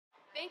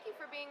Thank you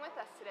for being with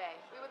us today.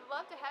 We would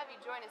love to have you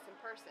join us in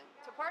person.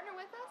 To partner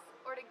with us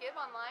or to give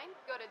online,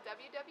 go to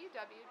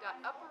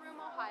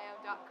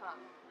www.upperroomohio.com.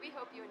 We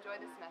hope you enjoy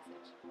this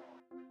message.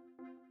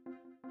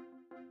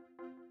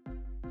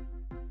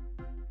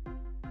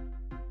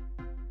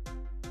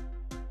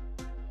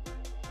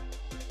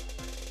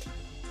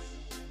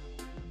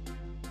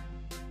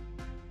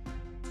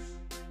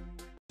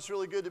 It's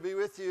really good to be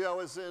with you. I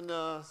was in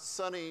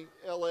sunny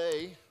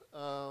LA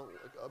a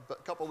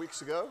couple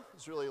weeks ago. It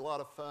was really a lot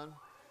of fun.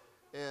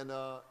 And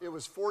it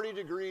was 40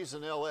 degrees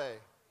in LA.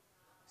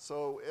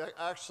 So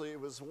actually, it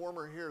was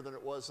warmer here than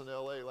it was in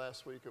LA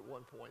last week at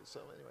one point. So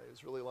anyway, it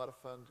was really a lot of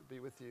fun to be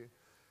with you.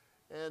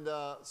 And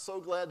so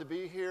glad to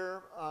be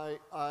here. I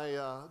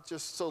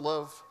just so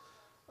love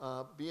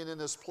being in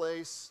this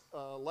place.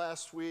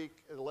 Last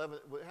week at 11,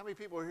 how many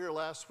people were here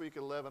last week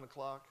at 11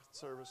 o'clock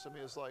service? I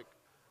mean, it's like,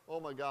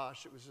 oh my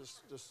gosh, it was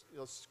just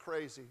it's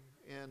crazy.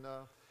 And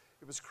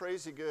it was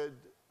crazy good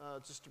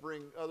just to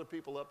bring other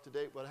people up to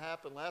date. What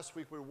happened last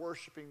week, we were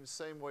worshiping the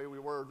same way we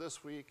were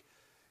this week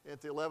at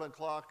the 11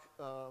 o'clock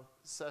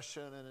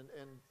session,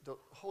 and the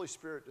Holy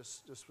Spirit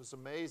just was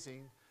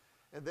amazing.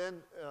 And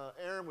then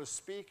Aaron was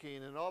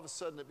speaking, and all of a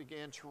sudden it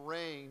began to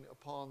rain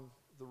upon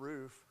the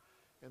roof,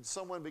 and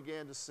someone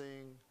began to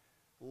sing,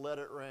 "Let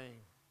It Rain."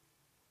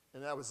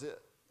 And that was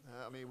it.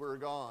 I mean, we were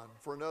gone.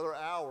 For another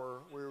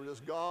hour, we were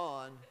just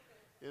gone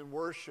in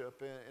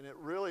worship, and it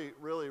really,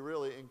 really,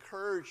 really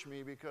encouraged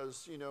me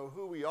because, you know,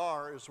 who we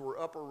are is we're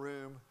Upper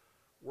Room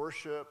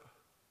Worship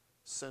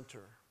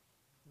Center.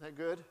 Isn't that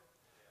good?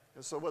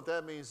 And so what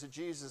that means is that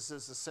Jesus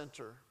is the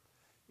center.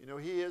 You know,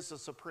 he is the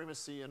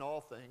supremacy in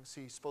all things.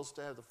 He's supposed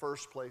to have the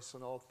first place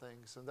in all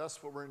things, and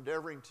that's what we're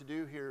endeavoring to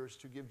do here, is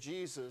to give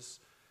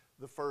Jesus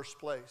the first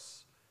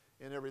place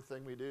in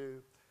everything we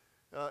do.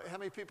 How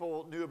many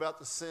people knew about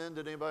the Send?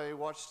 Did anybody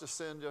watch the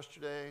Send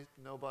yesterday?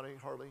 Nobody,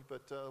 hardly.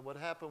 But what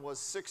happened was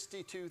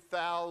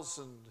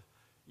 62,000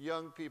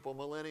 young people,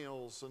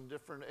 millennials and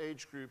different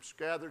age groups,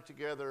 gathered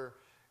together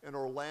in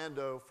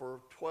Orlando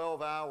for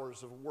 12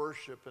 hours of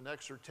worship and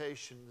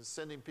exhortation and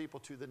sending people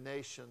to the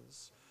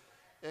nations.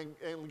 And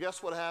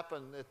guess what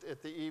happened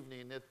at the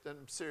evening?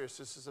 I'm serious,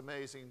 this is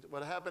amazing.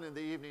 What happened in the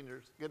evening,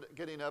 they're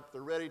getting up,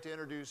 they're ready to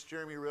introduce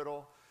Jeremy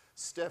Riddle,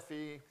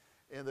 Steffi,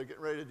 and they're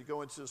getting ready to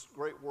go into this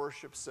great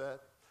worship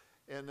set.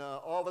 And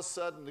all of a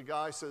sudden, the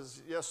guy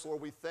says, "Yes,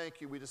 Lord, we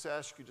thank you. We just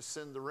ask you to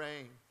send the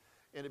rain."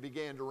 And it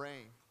began to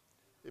rain.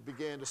 It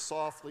began to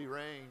softly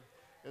rain.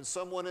 And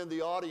someone in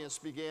the audience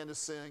began to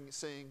sing,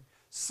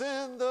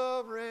 "Send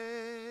the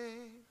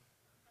rain."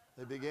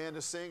 They began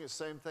to sing. The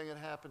same thing had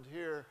happened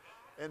here.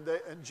 And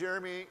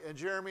Jeremy and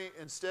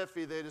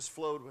Steffi, they just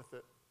flowed with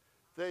it.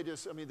 They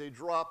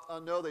dropped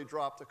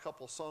a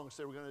couple of songs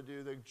they were going to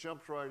do. They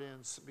jumped right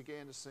in,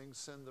 began to sing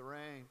 "Send the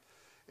Rain."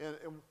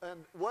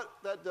 And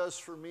what that does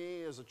for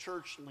me as a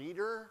church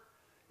leader,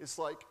 it's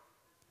like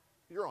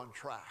you're on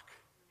track.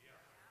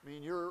 I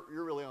mean, you're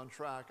really on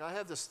track. I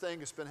have this thing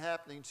that's been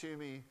happening to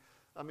me,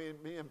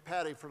 me and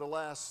Patty for the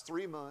last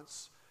 3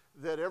 months,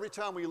 that every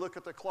time we look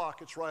at the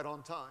clock, it's right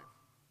on time.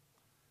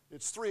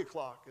 It's 3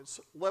 o'clock, it's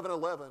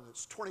 11:11,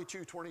 it's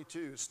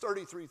 22:22, it's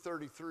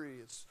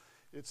 33:33, it's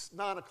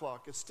 9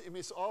 o'clock.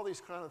 It's all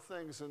these kind of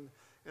things. And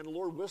the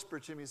Lord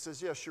whispered to me, he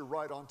says, "Yes, you're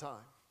right on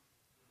time.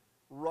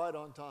 Right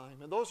on time."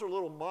 And those are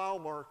little mile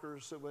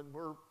markers that when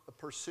we're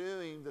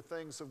pursuing the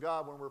things of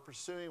God, when we're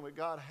pursuing what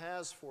God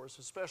has for us,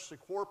 especially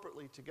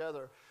corporately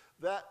together,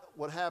 that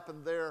what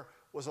happened there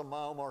was a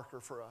mile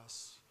marker for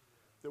us,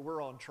 that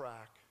we're on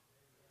track.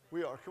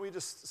 We are. Can we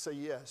just say,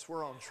 yes,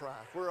 we're on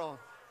track. We're on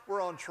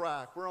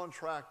track. We're on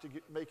track to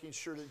making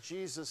sure that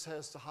Jesus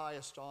has the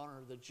highest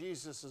honor, that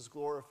Jesus is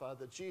glorified,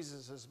 that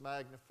Jesus is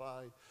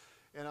magnified.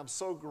 And I'm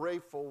so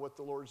grateful what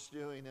the Lord's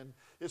doing. And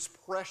it's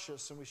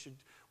precious, and we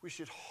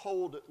should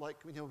hold it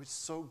like, you know, we're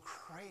so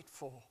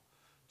grateful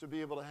to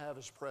be able to have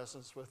his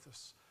presence with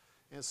us.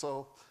 And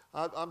so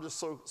I'm just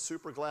so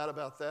super glad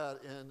about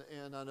that.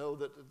 And I know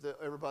that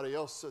everybody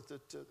else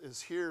that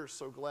is here is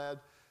so glad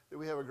that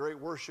we have a great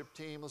worship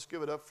team. Let's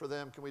give it up for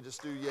them. Can we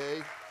just do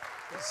yay?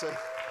 And say,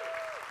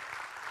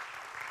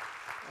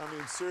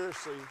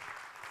 seriously,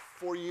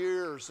 for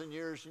years and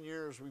years and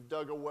years, we've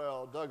dug a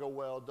well. And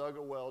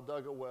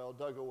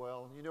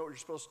you know what you're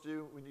supposed to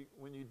do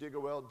when you dig a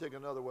well? Dig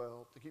another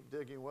well, to keep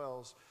digging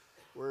wells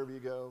wherever you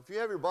go. If you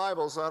have your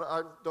Bibles,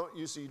 I don't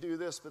usually do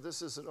this, but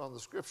this isn't on the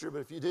scripture, but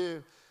if you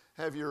do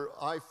have your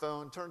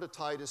iPhone, turn to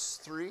Titus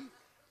 3.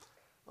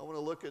 I want to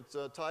look at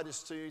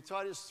Titus 3.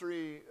 Titus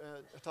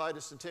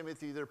and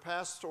Timothy, they're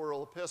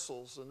pastoral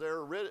epistles, and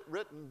they're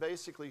written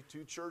basically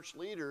to church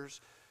leaders,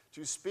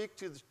 to speak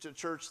to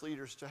church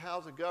leaders, to how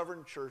to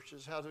govern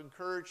churches, how to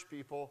encourage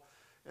people,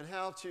 and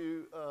how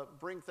to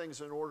bring things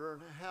in order,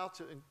 and how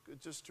to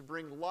just to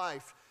bring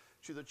life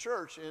to the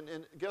church.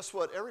 And guess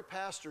what? Every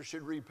pastor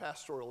should read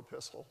pastoral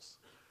epistles.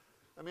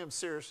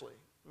 Seriously.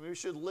 We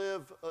should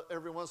live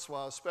every once in a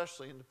while,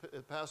 especially in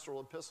the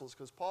pastoral epistles,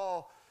 because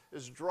Paul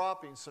is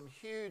dropping some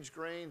huge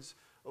grains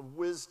of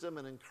wisdom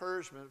and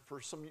encouragement for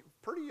some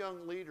pretty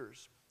young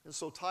leaders. And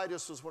so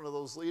Titus was one of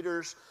those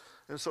leaders.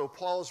 And so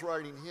Paul's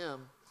writing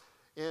him.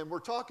 And we're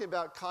talking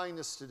about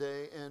kindness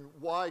today and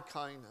why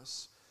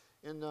kindness.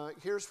 And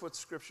here's what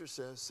Scripture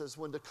says. It says,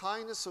 when the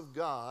kindness of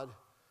God,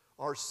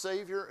 our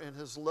Savior, and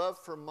his love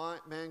for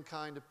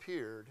mankind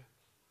appeared.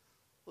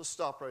 Let's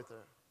stop right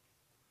there.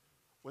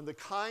 When the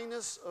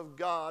kindness of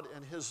God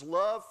and his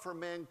love for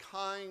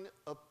mankind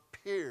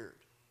appeared.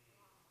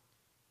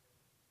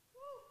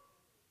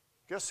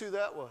 Guess who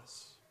that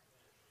was?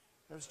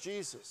 That was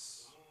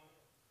Jesus.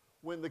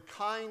 When the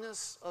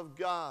kindness of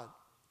God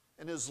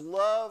and his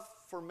love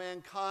for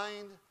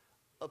mankind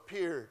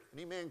appeared.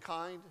 Any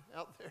mankind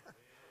out there?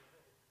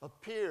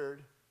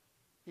 Appeared.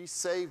 He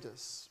saved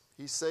us.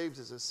 He saved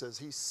us, it says.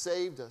 He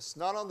saved us,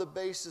 not on the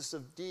basis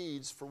of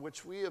deeds for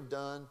which we have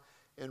done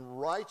in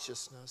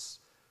righteousness,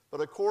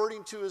 but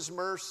according to his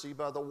mercy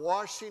by the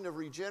washing of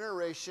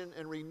regeneration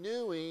and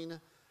renewing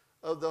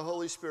of the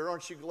Holy Spirit.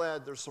 Aren't you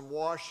glad there's some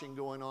washing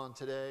going on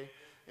today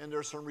and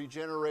there's some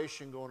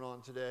regeneration going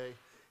on today,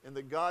 and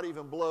that God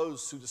even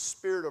blows through the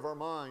spirit of our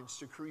minds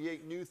to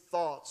create new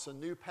thoughts and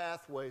new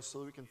pathways so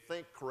that we can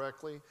think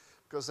correctly,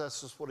 because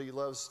that's just what he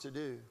loves to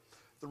do.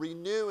 The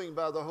renewing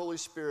by the Holy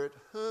Spirit,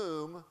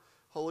 whom,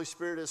 Holy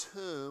Spirit is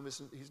whom,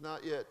 he's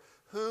not yet,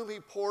 whom he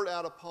poured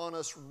out upon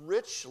us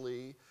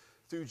richly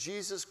through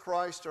Jesus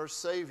Christ our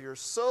Savior,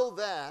 so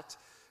that,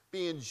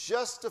 being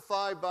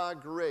justified by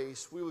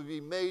grace, we would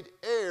be made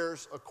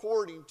heirs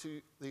according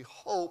to the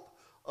hope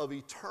of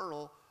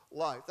eternal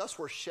life. That's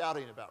worth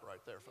shouting about right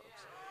there, folks.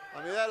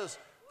 I mean,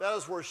 that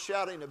is worth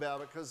shouting about,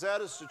 because that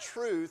is the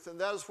truth,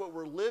 and that is what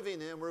we're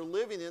living in. We're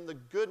living in the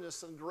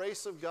goodness and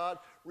grace of God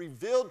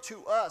revealed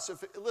to us.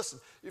 Listen,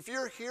 if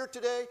you're here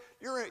today,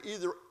 you're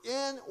either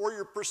in or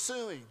you're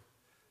pursuing,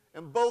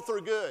 and both are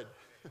good.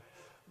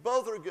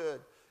 Both are good.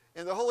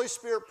 And the Holy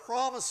Spirit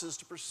promises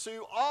to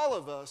pursue all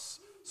of us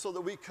so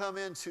that we come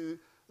into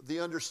the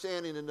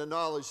understanding and the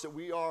knowledge that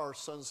we are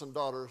sons and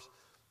daughters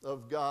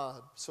of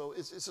God. So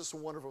it's just a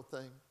wonderful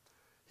thing.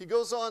 He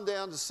goes on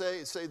down to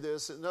say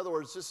this. In other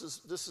words, this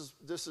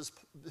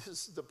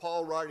is the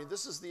Paul writing.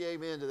 This is the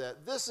amen to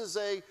that. This is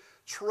a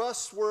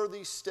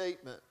trustworthy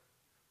statement.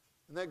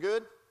 Isn't that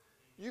good?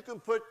 You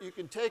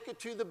can take it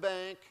to the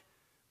bank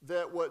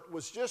that what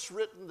was just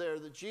written there,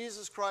 that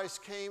Jesus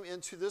Christ came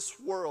into this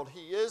world.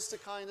 He is the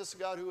kindness of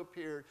God who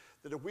appeared.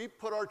 That if we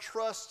put our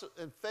trust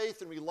and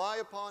faith and rely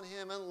upon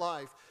him in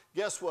life,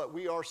 guess what?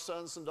 We are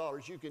sons and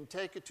daughters. You can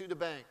take it to the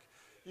bank.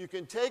 You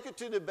can take it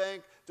to the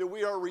bank that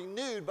we are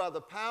renewed by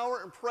the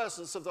power and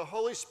presence of the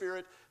Holy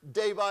Spirit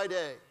day by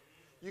day.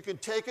 You can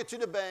take it to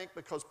the bank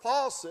because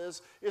Paul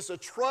says it's a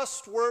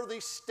trustworthy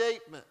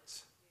statement.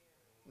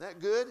 Isn't that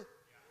good?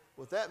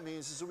 What that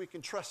means is that we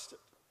can trust it.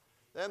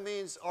 That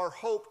means our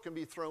hope can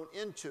be thrown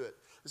into it.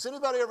 Has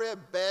anybody ever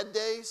had bad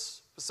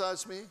days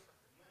besides me?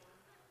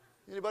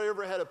 Anybody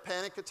ever had a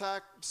panic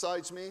attack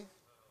besides me?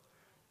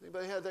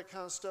 Anybody had that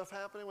kind of stuff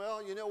happening?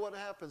 Well, you know what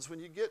happens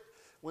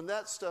when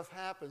that stuff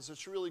happens.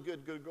 It's really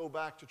good to go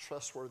back to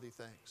trustworthy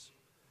things.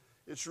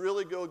 It's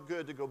really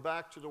good to go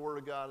back to the Word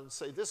of God and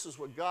say, this is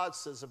what God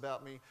says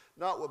about me,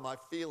 not what my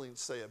feelings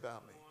say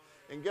about me.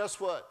 And guess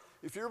what?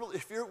 If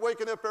you're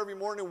waking up every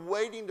morning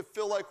waiting to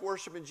feel like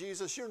worshiping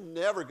Jesus, you're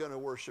never going to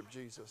worship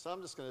Jesus.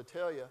 I'm just going to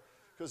tell you,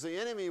 because the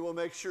enemy will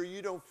make sure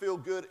you don't feel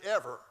good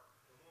ever.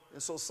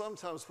 And so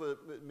sometimes what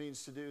it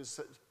means to do is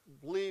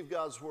believe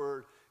God's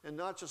Word, and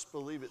not just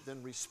believe it,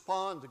 then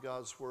respond to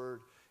God's Word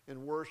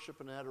in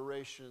worship and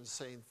adoration and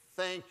saying,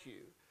 thank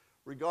you.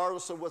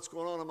 Regardless of what's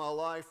going on in my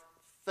life,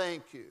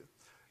 thank you.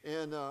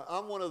 And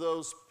I'm one of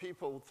those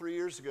people. 3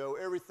 years ago,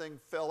 everything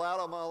fell out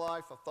of my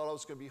life. I thought I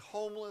was going to be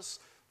homeless.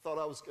 Thought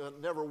I was going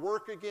to never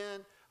work again.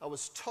 I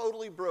was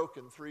totally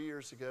broken 3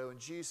 years ago, and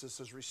Jesus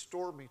has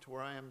restored me to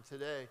where I am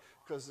today,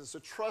 because it's a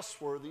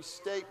trustworthy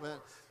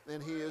statement,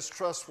 and he is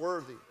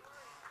trustworthy.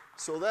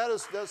 So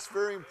that's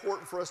very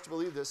important for us to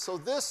believe this. So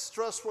this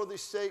trustworthy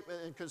statement,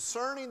 and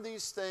concerning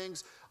these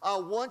things, I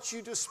want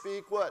you to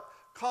speak what?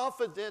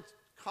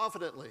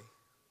 Confidently.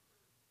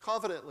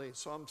 Confidently.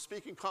 So I'm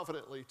speaking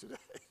confidently today.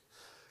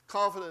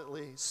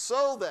 Confidently.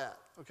 So that,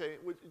 okay,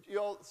 you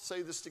all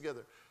say this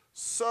together.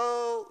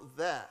 So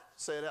that,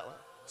 say it out loud.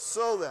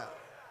 So that.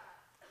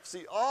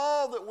 See,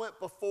 all that went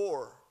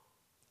before,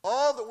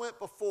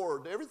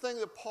 everything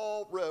that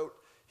Paul wrote,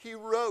 he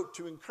wrote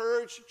to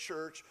encourage the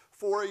church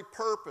for a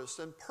purpose,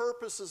 and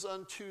purpose is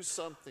unto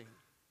something.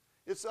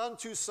 It's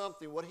unto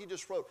something, what he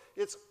just wrote.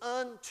 It's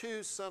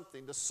unto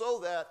something. The so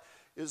that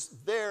is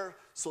there,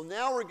 so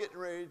now we're getting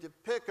ready to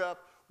pick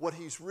up what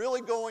he's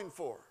really going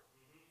for.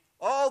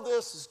 All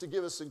this is to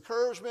give us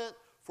encouragement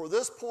for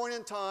this point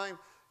in time,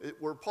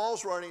 where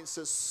Paul's writing, it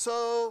says,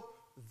 so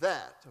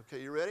that.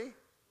 Okay, you ready?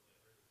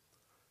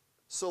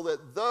 So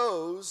that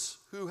those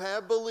who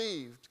have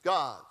believed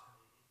God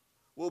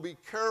will be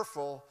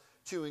careful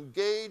to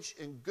engage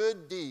in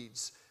good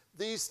deeds.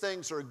 These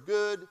things are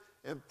good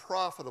and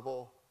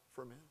profitable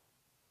for men.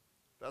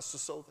 That's the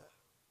so that.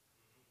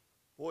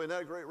 Boy, isn't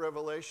that a great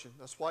revelation?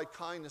 That's why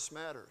kindness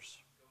matters.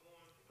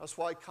 That's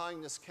why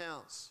kindness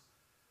counts.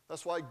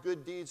 That's why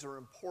good deeds are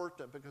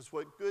important, because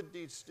what good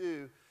deeds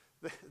do,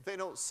 They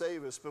don't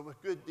save us, but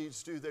what good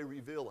deeds do, they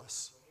reveal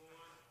us.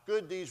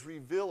 Good deeds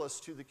reveal us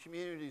to the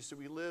communities that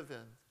we live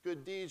in.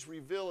 Good deeds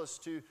reveal us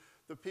to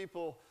the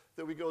people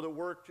that we go to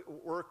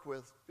work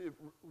with.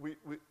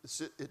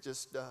 It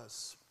just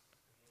does.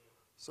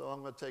 So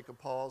I'm going to take a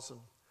pause and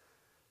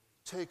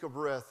take a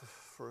breath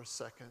for a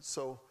second.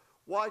 So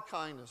why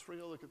kindness? We're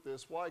going to look at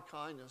this. Why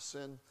kindness?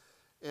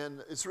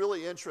 And it's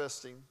really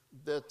interesting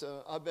that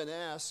I've been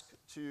asked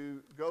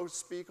to go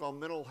speak on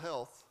mental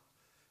health.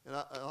 And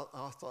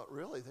I thought,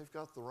 really, they've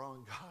got the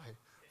wrong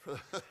guy.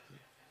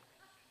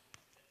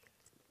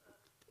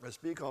 I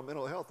speak on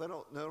mental health. I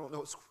don't know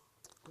what's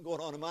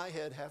going on in my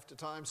head half the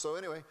time. So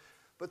anyway,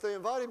 but they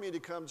invited me to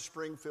come to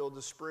Springfield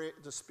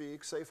to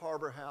speak. Safe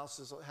Harbor House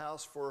is a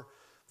house for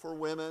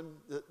women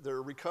that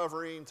they're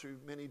recovering through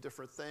many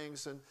different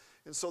things. And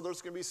so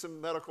there's going to be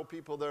some medical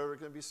people there. There are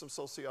going to be some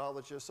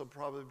sociologists. There'll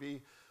probably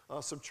be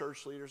some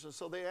church leaders. And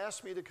so they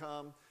asked me to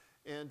come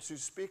and to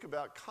speak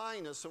about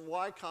kindness and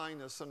why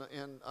kindness.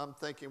 And I'm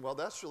thinking, well,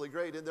 that's really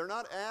great. And they're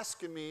not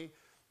asking me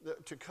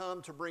to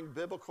come to bring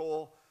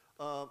biblical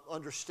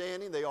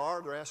understanding. They're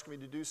asking me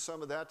to do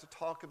some of that, to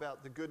talk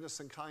about the goodness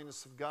and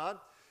kindness of God.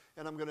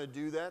 And I'm going to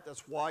do that.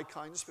 That's why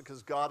kindness,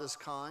 because God is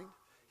kind.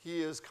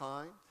 He is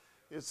kind.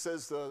 It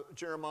says,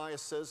 Jeremiah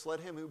says, let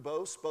him who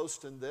boasts,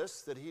 boast in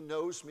this, that he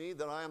knows me,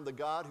 that I am the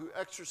God who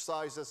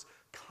exercises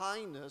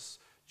kindness,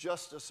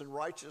 justice, and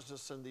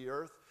righteousness in the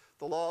earth.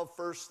 The law of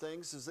first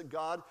things is that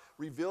God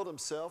revealed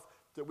himself,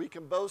 that we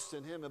can boast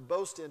in him and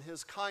boast in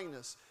his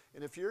kindness.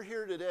 And if you're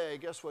here today,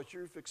 guess what?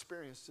 You've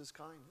experienced his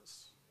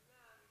kindness.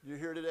 You're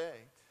here today.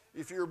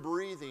 If you're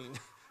breathing,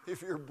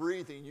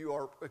 you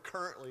are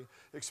currently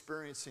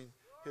experiencing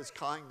his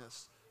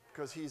kindness,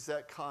 because he's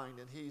that kind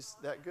and he's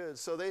that good.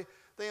 So they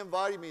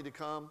invited me to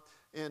come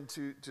and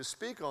to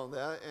speak on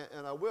that,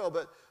 and I will.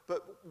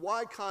 But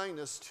why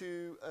kindness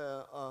to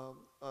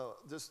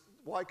this?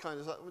 Why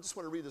kindness? I just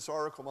want to read this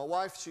article. My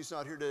wife, she's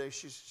not here today.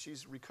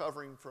 She's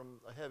recovering from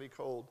a heavy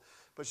cold,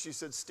 but she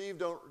said, "Steve,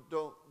 don't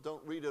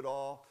read it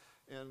all,"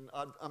 and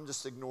I'm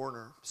just ignoring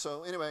her.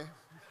 So anyway.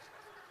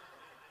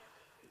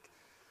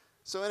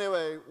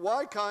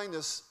 Why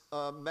kindness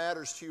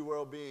matters to your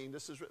well-being.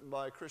 This is written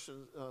by a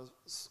Christian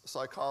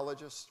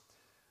psychologist.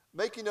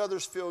 Making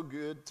others feel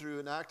good through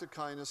an act of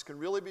kindness can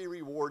really be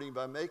rewarding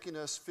by making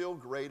us feel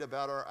great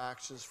about our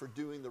actions for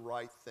doing the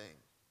right thing.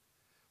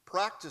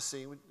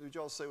 Practicing, would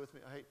you all say with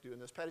me? I hate doing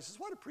this. Patty says,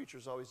 why do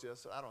preachers always do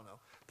this? I don't know.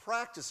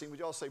 Practicing, would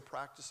you all say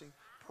practicing?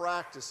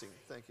 Practicing,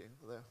 thank you.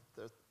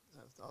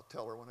 I'll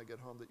tell her when I get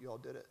home that you all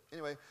did it.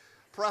 Anyway,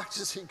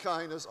 practicing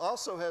kindness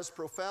also has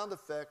profound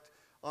effect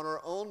on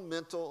our own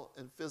mental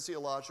and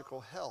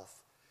physiological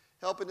health,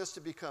 helping us to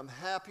become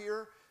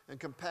happier and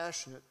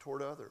compassionate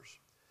toward others.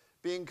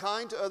 Being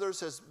kind to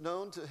others has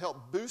known to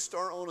help boost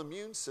our own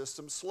immune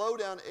system, slow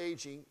down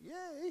aging,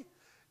 yay,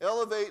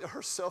 elevate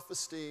our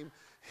self-esteem,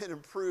 and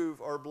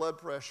improve our blood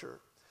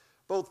pressure.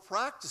 Both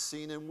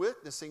practicing and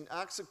witnessing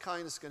acts of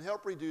kindness can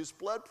help reduce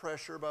blood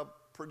pressure by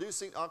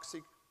producing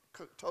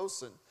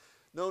oxytocin,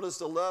 known as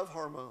the love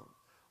hormone.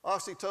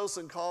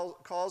 Oxytocin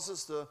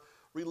causes the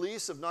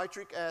release of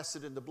nitric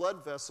acid in the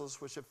blood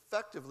vessels, which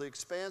effectively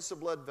expands the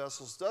blood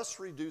vessels, thus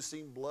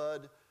reducing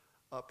blood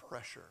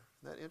pressure.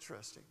 Isn't that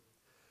interesting?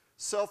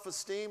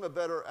 Self-esteem, a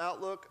better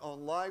outlook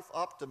on life,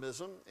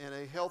 optimism, and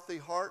a healthy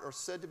heart are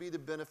said to be the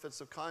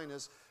benefits of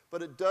kindness,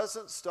 but it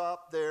doesn't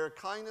stop there.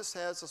 Kindness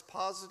has a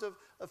positive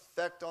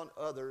effect on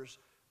others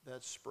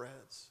that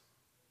spreads.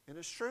 And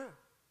it's true.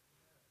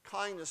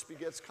 Kindness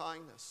begets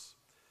kindness.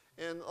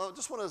 And I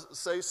just want to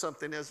say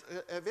something.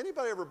 Have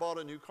anybody ever bought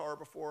a new car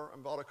before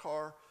and bought a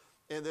car,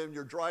 and then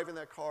you're driving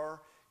that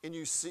car, and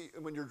you see,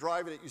 when you're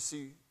driving it, you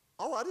see,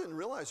 oh, I didn't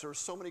realize there were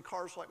so many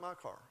cars like my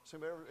car. Has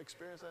anybody ever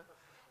experienced that?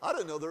 I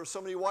didn't know there were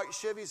so many white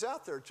Chevys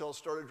out there until I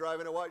started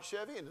driving a white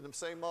Chevy, and the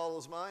same model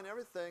as mine,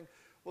 everything.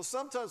 Well,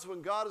 sometimes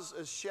when God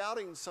is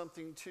shouting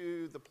something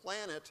to the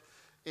planet,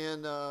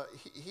 and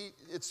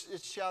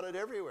it's shouted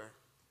everywhere.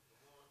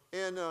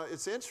 And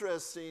it's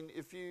interesting,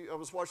 I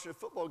was watching a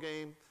football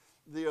game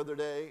the other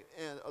day,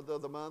 and the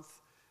other month,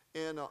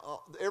 and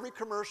every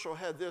commercial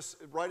had this,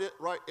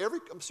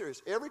 I'm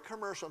serious, every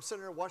commercial, I'm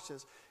sitting there watching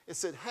this, it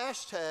said,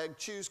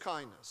 #choose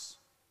kindness.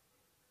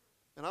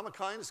 And I'm a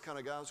kindness kind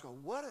of guy. I was going,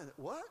 what?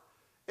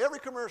 Every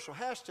commercial,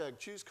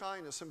 #choose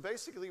kindness. And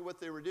basically what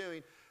they were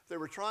doing, they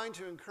were trying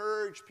to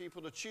encourage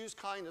people to choose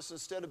kindness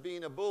instead of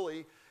being a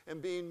bully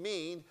and being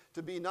mean,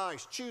 to be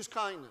nice. Choose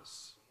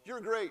kindness.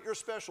 You're great. You're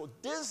special.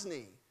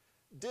 Disney,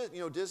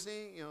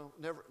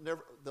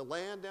 never the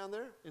land down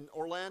there in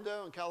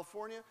Orlando in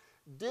California,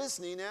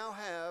 Disney now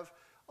have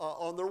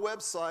on their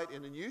website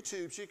and in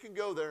YouTube, so you can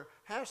go there,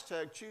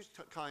 #choose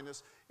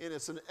kindness, and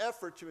it's an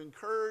effort to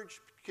encourage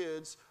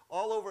kids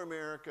all over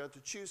America to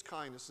choose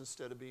kindness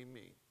instead of being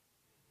mean.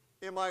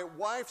 In my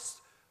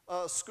wife's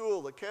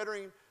school, the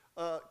Kettering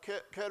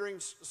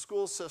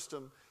school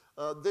system,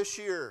 this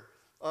year,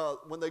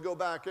 when they go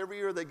back, every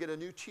year they get a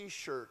new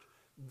T-shirt.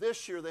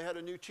 This year they had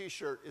a new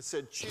T-shirt. It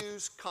said,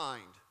 choose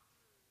kind.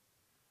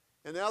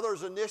 And now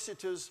there's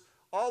initiatives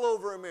all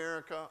over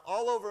America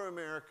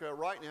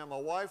right now. My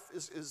wife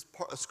is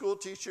a school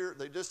teacher.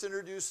 They just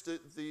introduced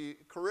the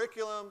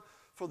curriculum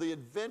for the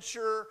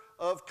adventure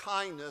of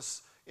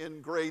kindness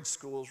in grade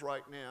schools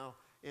right now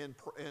in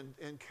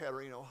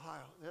Kettering,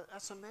 Ohio.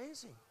 That's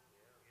amazing.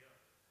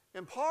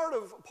 And part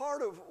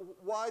of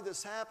why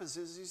this happens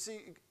is, you see,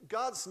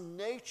 God's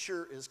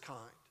nature is kind.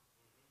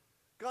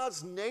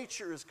 God's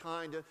nature is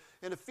kind.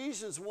 And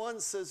Ephesians 1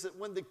 says that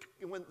when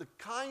the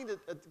kind,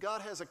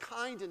 God has a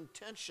kind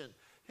intention.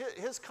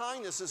 His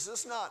kindness is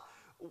just not,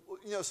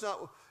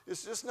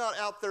 it's just not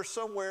out there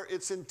somewhere.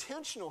 It's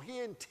intentional. He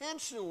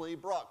intentionally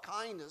brought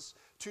kindness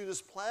to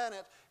this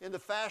planet in the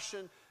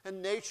fashion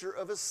and nature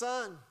of His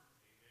Son.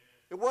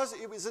 It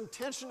was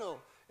intentional.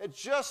 At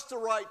just the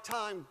right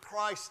time,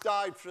 Christ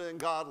died for the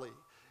ungodly.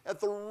 At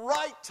the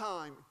right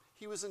time,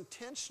 He was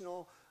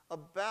intentional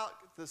about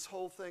this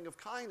whole thing of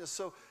kindness.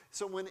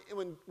 So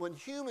when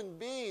human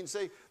beings,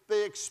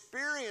 they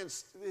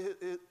experience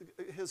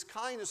His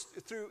kindness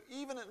through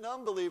even an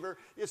unbeliever,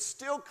 it's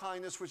still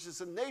kindness, which is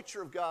the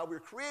nature of God. We're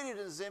created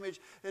in His image,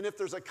 and if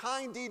there's a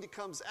kind deed that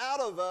comes out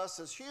of us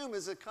as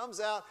humans, it comes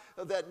out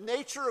of that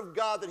nature of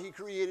God that He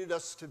created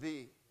us to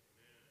be.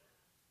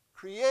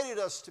 Created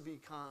us to be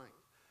kind.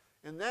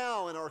 And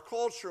now in our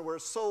culture where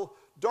it's so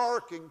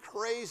dark and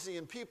crazy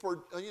and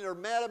people are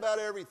mad about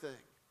everything.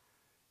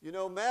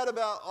 Mad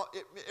about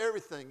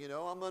everything.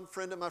 I'm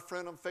unfriended my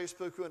friend on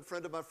Facebook who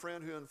unfriended my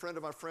friend who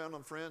unfriended my friend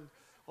on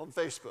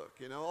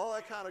Facebook. All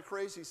that kind of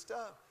crazy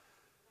stuff.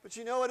 But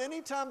at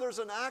any time there's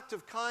an act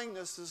of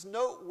kindness that's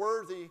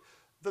noteworthy,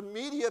 the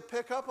media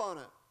pick up on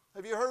it.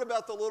 Have you heard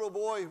about the little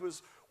boy who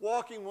was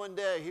walking one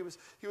day? He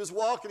was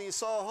walking, he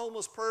saw a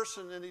homeless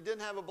person and he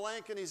didn't have a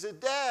blanket. He said,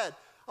 "Dad,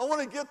 I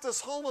want to get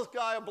this homeless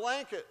guy a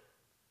blanket."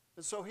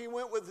 And so he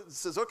went with it and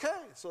says,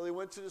 "Okay." So they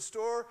went to the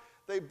store,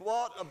 they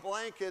bought a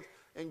blanket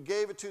and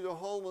gave it to the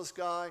homeless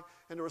guy.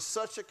 And there was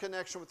such a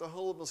connection with the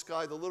homeless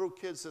guy, the little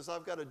kid says,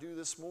 "I've got to do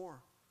this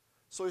more."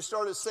 So he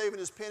started saving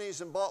his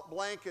pennies and bought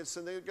blankets.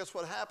 And then guess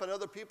what happened?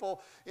 Other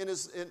people in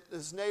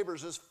his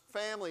neighbors, his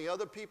family,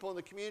 other people in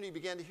the community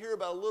began to hear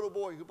about a little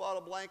boy who bought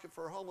a blanket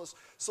for a homeless.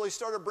 So he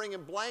started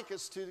bringing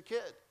blankets to the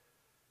kid.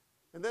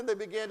 And then they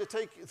began to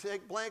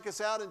take blankets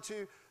out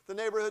into the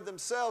neighborhood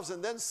themselves.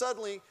 And then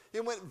suddenly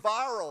it went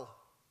viral.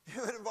 It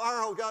went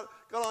viral, got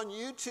on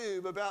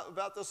YouTube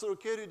about this little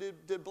kid who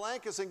did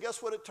blankets. And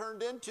guess what it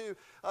turned into?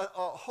 A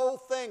whole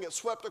thing. It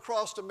swept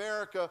across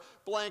America,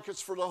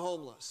 blankets for the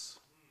homeless.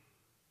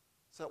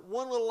 So that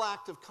one little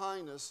act of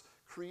kindness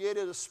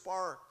created a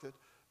spark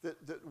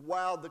that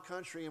wowed the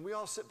country. And we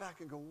all sit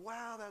back and go,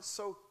 "Wow, that's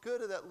so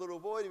good of that little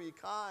boy to be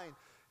kind."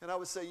 And I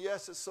would say,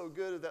 yes, it's so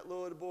good of that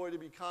little boy to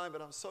be kind,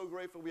 but I'm so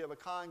grateful we have a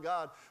kind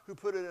God who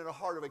put it in the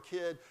heart of a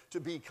kid to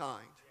be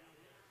kind.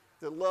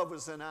 That love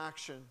was in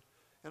action.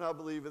 And I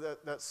believe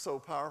that's so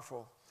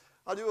powerful.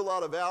 I do a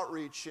lot of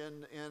outreach,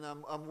 and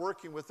I'm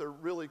working with a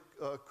really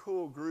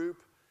cool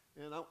group.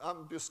 And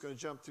I'm just going to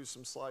jump through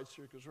some slides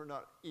here because we're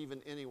not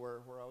even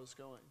anywhere where I was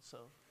going.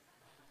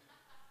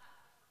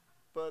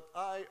 But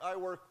I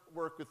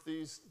work with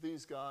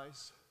these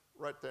guys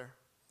right there.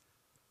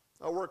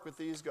 I work with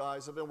these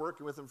guys. I've been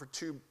working with them for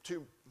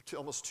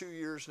almost 2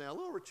 years now. A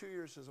little over 2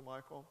 years, isn't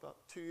Michael? About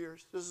 2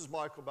 years. This is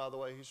Michael, by the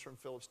way. He's from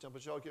Phillips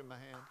Temple. Y'all give him a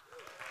hand.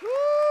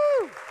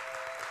 Woo!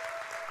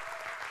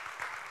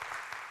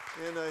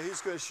 And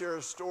he's going to share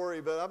a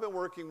story. But I've been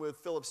working with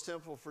Phillips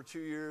Temple for 2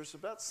 years,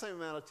 about the same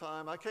amount of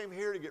time. I came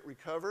here to get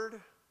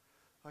recovered.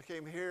 I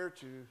came here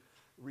to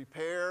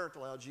repair, to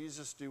allow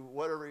Jesus to do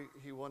whatever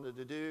He wanted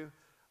to do.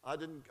 I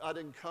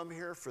didn't come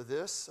here for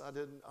this.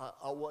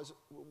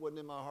 Wasn't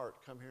in my heart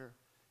to come here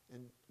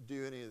and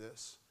do any of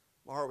this.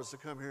 My heart was to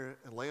come here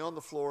and lay on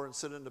the floor and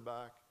sit in the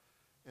back,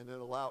 and then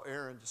allow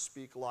Aaron to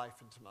speak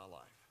life into my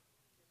life.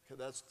 Okay,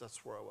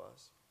 that's where I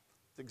was.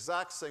 At the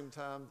exact same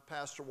time,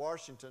 Pastor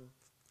Washington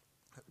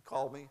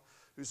called me,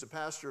 who's the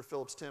pastor of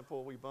Phillips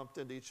Temple. We bumped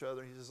into each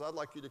other. He says, "I'd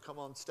like you to come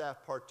on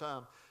staff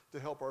part-time to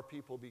help our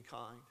people be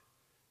kind,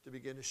 to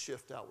begin to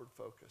shift outward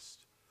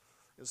focused."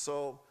 And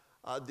so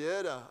I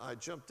did. I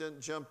jumped in,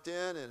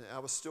 and I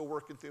was still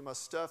working through my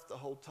stuff the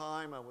whole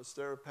time. I was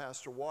there with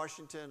Pastor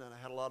Washington, and I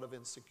had a lot of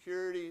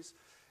insecurities.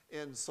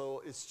 And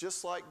so it's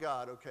just like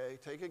God, okay?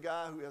 Take a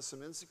guy who has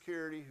some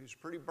insecurity, who's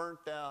pretty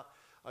burnt out,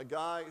 a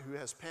guy who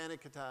has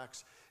panic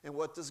attacks, and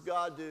what does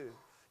God do?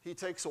 He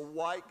takes a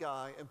white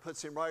guy and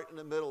puts him right in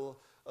the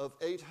middle of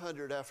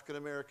 800 African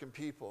American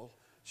people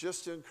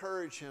just to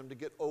encourage him to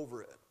get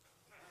over it.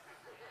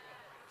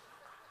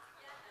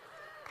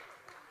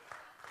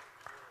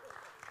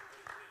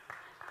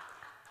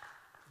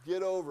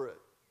 Get over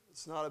it.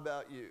 It's not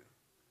about you.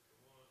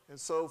 And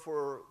so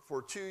for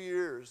 2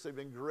 years, they've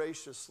been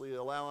graciously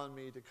allowing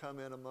me to come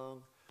in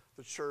among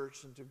the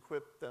church and to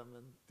equip them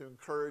and to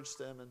encourage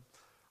them. And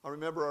I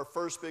remember our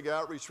first big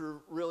outreach, we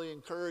were really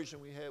encouraged,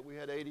 and we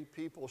had 80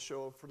 people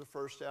show up for the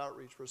first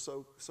outreach. We're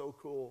so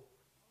cool.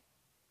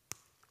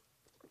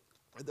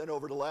 And then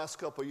over the last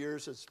couple of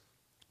years, it's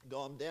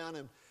gone down,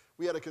 and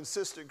we had a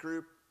consistent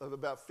group of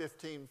about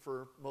 15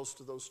 for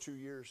most of those 2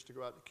 years to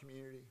go out in the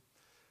community.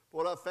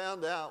 But what I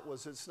found out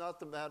was it's not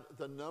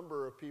the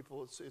number of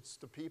people, it's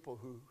the people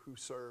who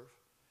serve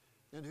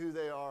and who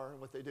they are and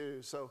what they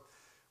do. So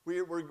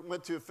we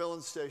went to a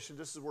filling station.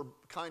 This is where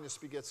kindness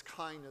begets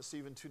kindness,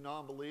 even to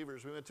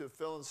non-believers. We went to a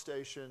filling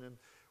station, and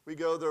we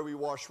go there, we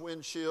wash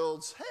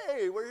windshields.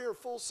 Hey, we're here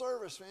full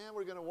service, man.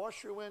 We're going to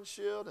wash your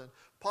windshield and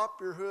pop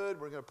your hood.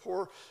 We're going to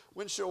pour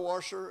windshield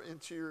washer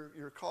into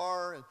your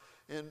car,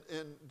 and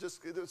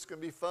just it's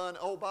going to be fun.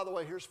 Oh, by the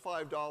way, here's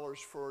 $5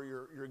 for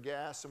your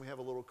gas, and we have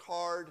a little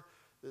card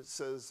that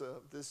says,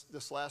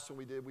 this last one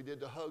we did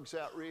the Hugs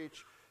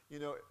outreach. You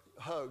know,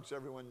 hugs,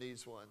 everyone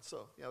needs one.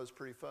 So, yeah, it was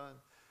pretty fun.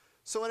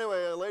 So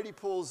anyway, a lady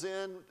pulls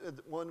in.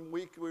 One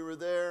week we were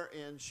there,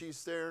 and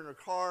she's there in her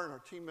car, and our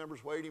team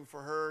member's waiting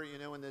for her, you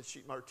know, and then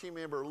our team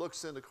member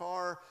looks in the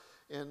car,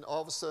 and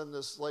all of a sudden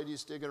this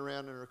lady's digging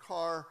around in her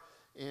car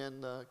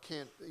and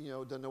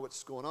doesn't know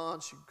what's going on.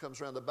 She comes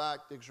around the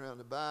back, digs around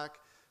the back.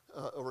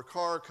 Her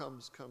car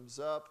comes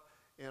up,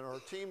 and our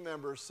team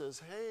member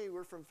says, hey,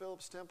 we're from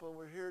Phillips Temple, and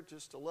we're here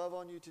just to love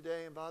on you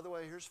today, and by the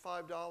way, here's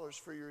 $5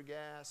 for your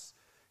gas.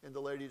 And the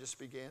lady just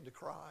began to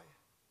cry,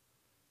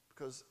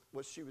 because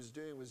what she was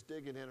doing was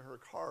digging in her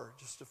car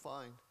just to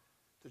find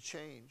the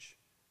change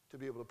to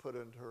be able to put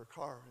it into her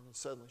car. And then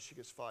suddenly she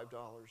gets $5.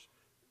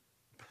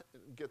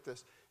 Get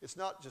this, it's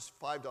not just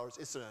 $5,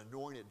 it's an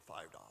anointed $5.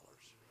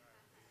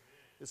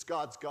 It's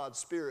God's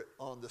Spirit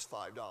on this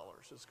 $5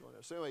 that's going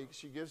on. So anyway,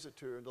 she gives it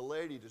to her, and the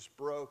lady just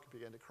broke,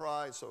 began to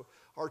cry. So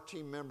our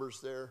team members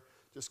there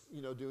just,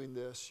 doing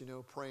this,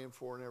 praying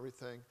for her and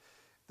everything.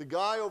 The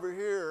guy over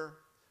here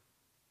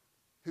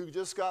who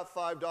just got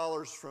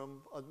 $5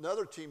 from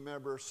another team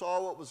member,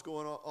 saw what was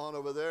going on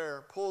over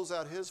there, pulls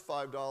out his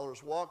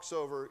 $5, walks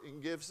over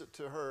and gives it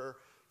to her.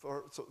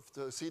 So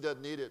he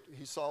doesn't need it.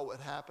 He saw what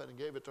happened and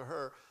gave it to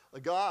her.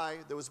 A guy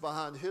that was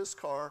behind his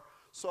car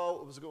saw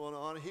what was going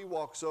on. He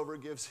walks over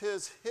and gives her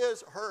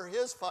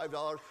his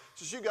 $5.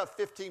 So you got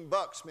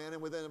 $15, man,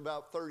 and within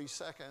about 30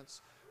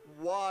 seconds.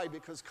 Why?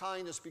 Because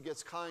kindness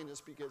begets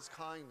kindness begets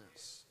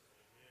kindness.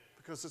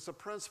 Because it's a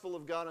principle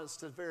of God, and it's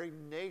the very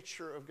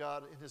nature of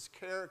God in his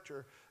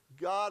character.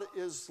 God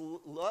is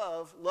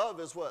love. Love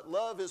is what?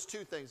 Love is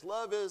two things.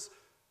 Love is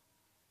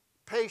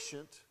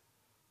patient,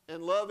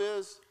 and love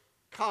is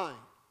kind.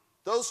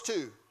 Those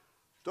two.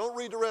 Don't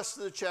read the rest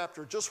of the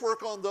chapter. Just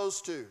work on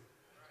those two.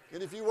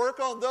 And if you work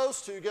on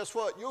those two, guess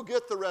what? You'll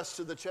get the rest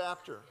of the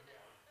chapter.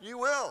 You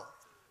will.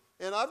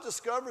 And I've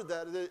discovered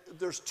that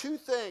there's two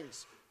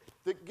things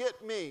that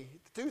get me.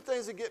 Two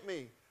things that get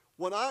me.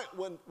 When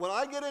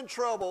I get in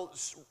trouble,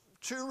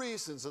 two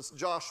reasons.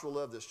 Josh will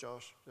love this,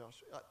 Josh.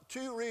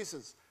 Two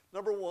reasons.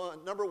 Number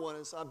one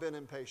is I've been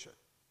impatient.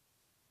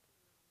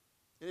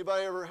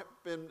 Anybody ever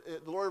the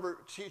Lord ever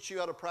teach you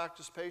how to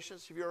practice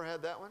patience? Have you ever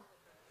had that one?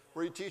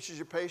 Where he teaches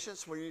you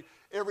patience, where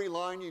every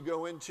line you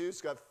go into,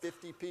 it's got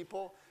 50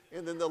 people,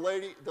 and then the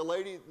lady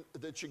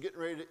that you're getting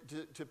ready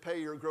to pay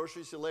your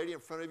groceries, the lady in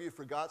front of you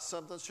forgot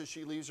something, so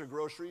she leaves her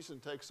groceries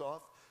and takes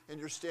off, and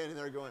you're standing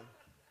there going.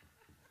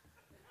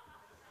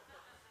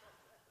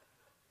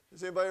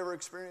 Has anybody ever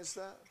experienced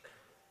that?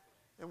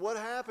 And what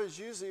happens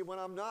usually when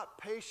I'm not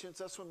patient,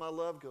 that's when my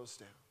love goes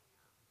down.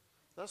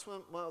 That's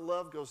when my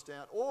love goes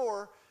down.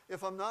 Or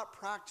if I'm not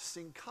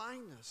practicing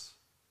kindness.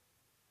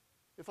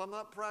 If I'm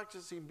not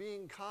practicing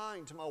being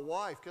kind to my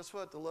wife, guess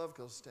what? The love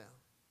goes down.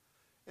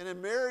 And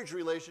in marriage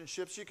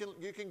relationships, you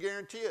can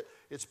guarantee it.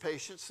 It's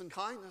patience and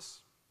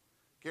kindness.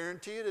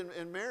 Guarantee it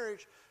in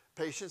marriage.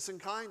 Patience and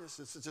kindness.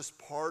 It's just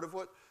part of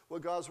what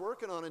God's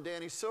working on. And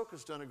Danny Silk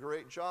has done a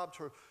great job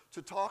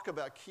to talk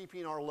about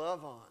keeping our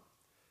love on.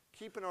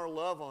 Keeping our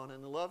love on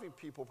and loving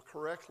people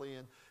correctly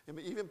and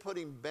even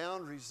putting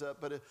boundaries up.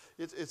 But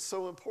it's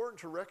so important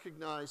to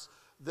recognize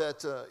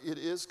that it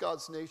is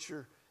God's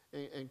nature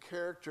and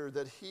character,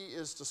 that he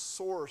is the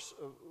source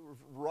of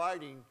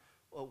writing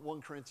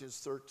 1 Corinthians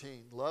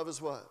 13. Love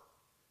is what?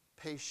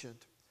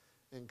 Patient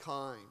and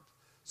kind.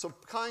 So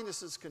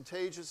kindness is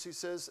contagious, he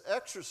says.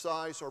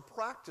 Exercise or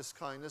practice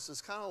kindness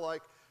is kind of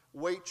like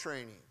weight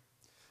training.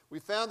 We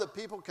found that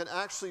people can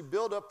actually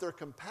build up their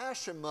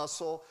compassion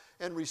muscle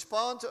and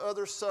respond to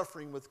others'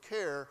 suffering with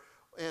care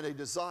and a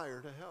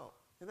desire to help.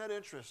 Isn't that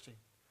interesting?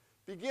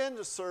 Begin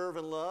to serve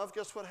and love.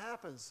 Guess what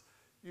happens?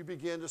 You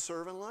begin to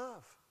serve and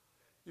love.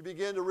 You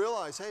begin to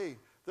realize, hey,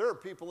 there are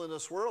people in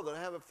this world that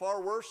have it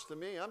far worse than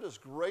me. I'm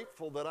just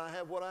grateful that I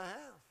have what I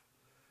have.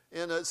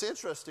 And it's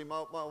interesting.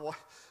 My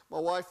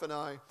wife and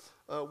I,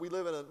 we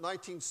live in a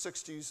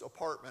 1960s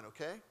apartment,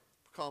 okay?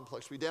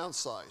 Complex. We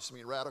downsize. I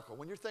mean, radical.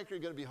 When you think you're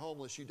going to be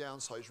homeless, you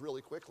downsize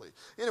really quickly.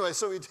 Anyway,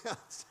 so we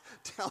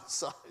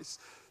downsize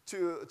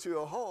to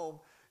a home,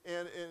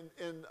 and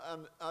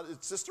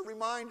it's just a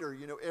reminder.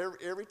 You know,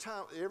 every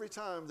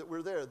time that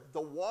we're there,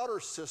 the water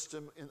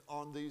system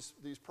on these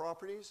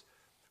properties,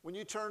 when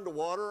you turn the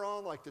water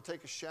on, like to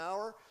take a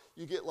shower,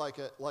 you get like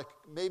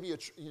maybe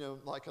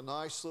a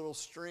nice little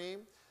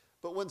stream.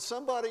 But when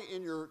somebody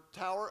in your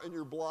tower, in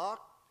your block,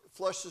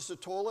 flushes the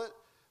toilet,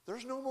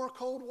 there's no more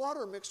cold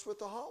water mixed with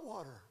the hot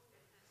water.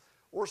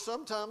 Or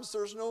sometimes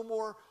there's no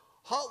more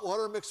hot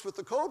water mixed with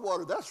the cold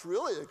water. That's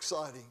really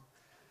exciting.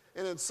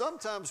 And then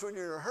sometimes when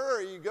you're in a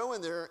hurry, you go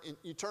in there and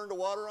you turn the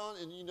water on,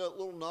 and you know that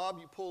little knob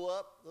you pull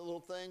up, the little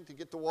thing to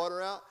get the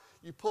water out,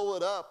 you pull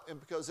it up, and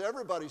because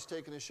everybody's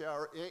taking a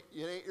shower, it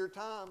ain't your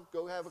time.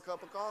 Go have a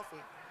cup of coffee.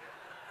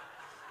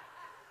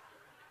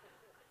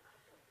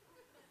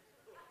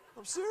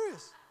 I'm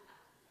serious.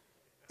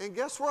 And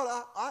guess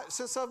what?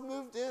 Since I've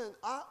moved in,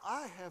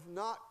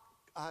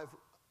 I've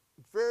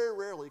very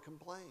rarely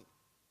complained.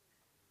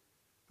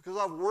 Because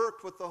I've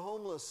worked with the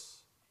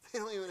homeless. They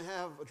don't even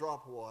have a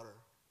drop of water.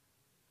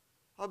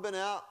 I've been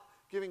out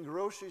giving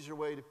groceries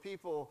away to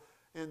people,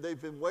 and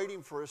they've been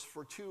waiting for us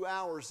for 2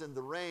 hours in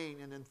the rain,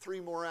 and then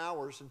 3 more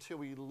hours until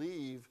we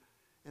leave,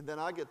 and then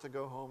I get to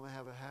go home and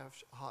have a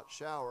half hot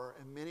shower,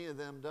 and many of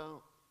them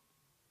don't.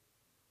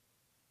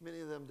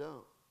 Many of them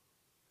don't.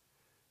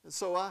 And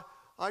so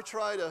I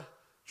try to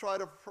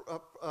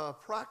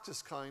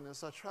practice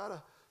kindness. I try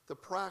to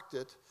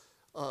practice it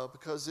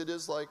because it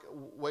is like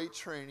weight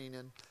training,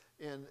 and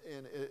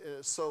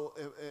it's so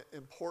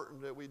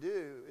important that we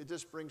do. It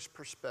just brings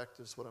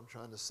perspective is what I'm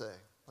trying to say.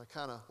 I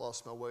kind of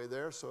lost my way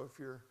there, so if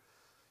you're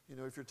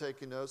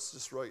taking notes,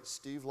 just write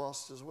Steve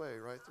lost his way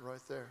right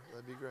there.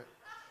 That'd be great.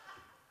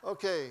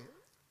 Okay.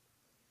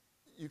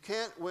 You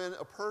can't win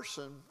a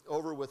person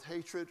over with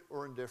hatred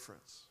or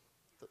indifference.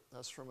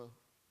 That's from a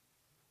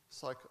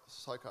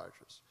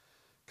psychiatrist.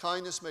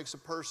 Kindness makes a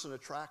person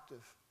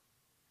attractive.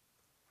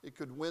 It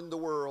could win the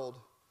world.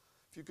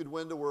 If you could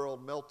win the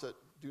world, melt it.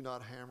 Do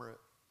not hammer it.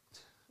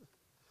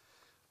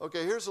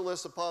 Okay, here's a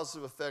list of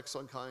positive effects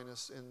on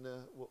kindness, and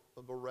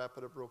we'll wrap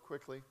it up real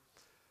quickly.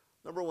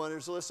 Number one,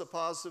 there's a list of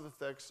positive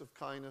effects of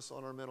kindness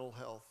on our mental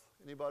health.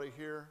 Anybody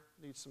here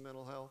need some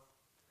mental health?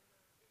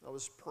 I'm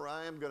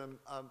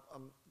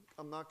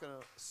not gonna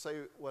say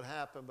what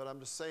happened, but I'm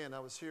just saying I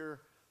was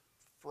here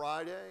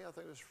Friday. I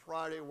think it was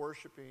Friday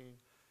worshiping,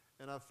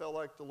 and I felt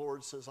like the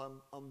Lord says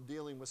I'm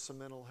dealing with some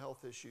mental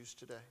health issues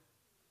today,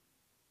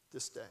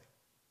 this day.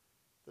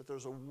 That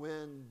there's a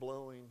wind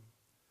blowing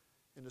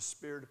in the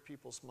spirit of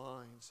people's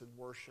minds in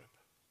worship.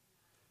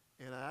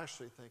 And I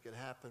actually think it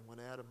happened when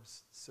Adam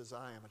says,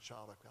 I am a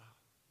child of God.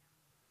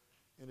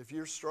 And if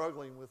you're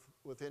struggling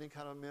with any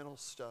kind of mental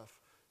stuff,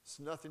 it's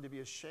nothing to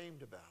be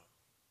ashamed about.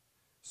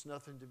 It's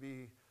nothing to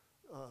be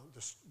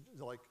just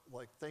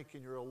like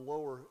thinking you're a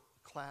lower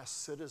class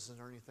citizen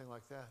or anything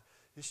like that.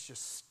 It's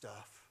just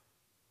stuff.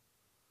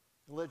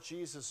 And let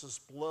Jesus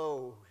just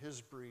blow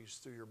his breeze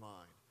through your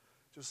mind.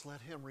 Just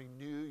let him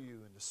renew you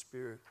in the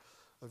spirit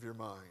of your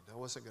mind. I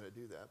wasn't going to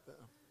do that, but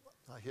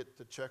I hit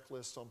the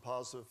checklist on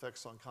positive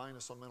effects on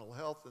kindness on mental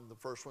health, and the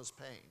first one's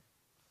pain.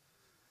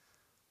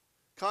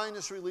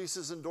 Kindness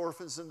releases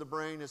endorphins in the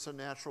brain. It's a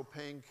natural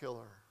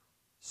painkiller.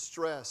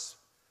 Stress.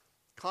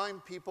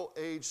 Kind people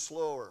age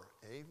slower.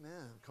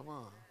 Amen. Come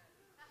on.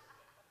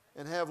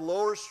 And have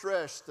lower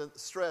stress than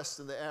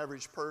the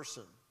average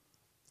person.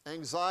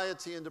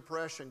 Anxiety and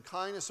depression.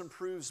 Kindness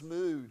improves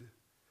mood.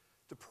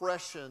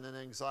 Depression and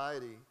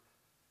anxiety.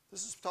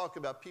 This is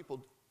talking about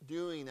people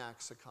doing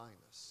acts of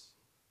kindness.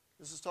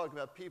 This is talking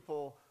about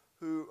people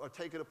who are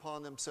taking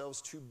upon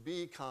themselves to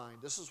be kind.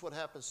 This is what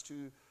happens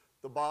to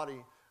the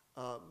body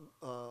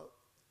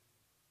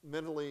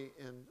mentally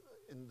and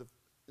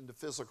in the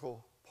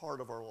physical part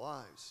of our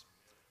lives.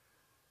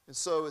 And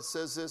so it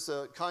says this,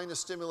 kindness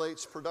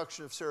stimulates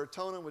production of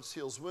serotonin, which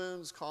heals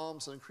wounds,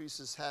 calms, and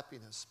increases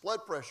happiness.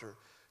 Blood pressure.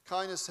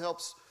 Kindness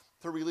helps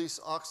to release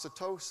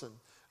oxytocin,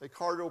 a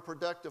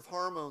cardioprotective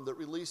hormone that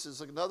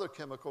releases another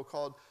chemical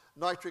called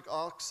nitric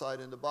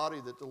oxide in the body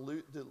that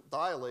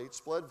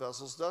dilates blood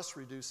vessels, thus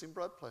reducing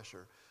blood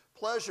pressure.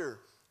 Pleasure,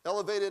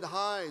 elevated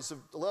highs of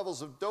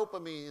levels of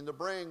dopamine in the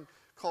brain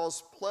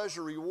cause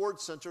pleasure reward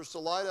centers to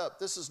light up.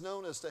 This is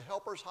known as the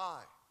helper's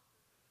high.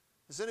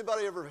 Has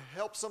anybody ever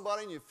helped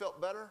somebody and you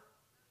felt better?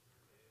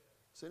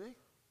 Has any?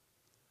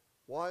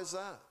 Why is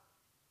that?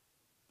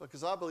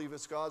 Because I believe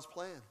it's God's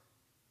plan.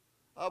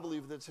 I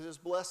believe that it's his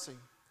blessing.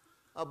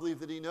 I believe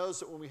that he knows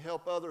that when we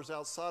help others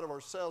outside of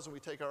ourselves and we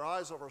take our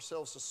eyes off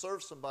ourselves to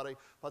serve somebody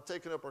by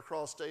taking up our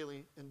cross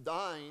daily and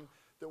dying,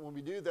 that when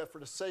we do that for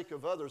the sake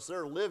of others,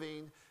 they're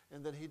living,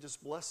 and then he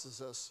just blesses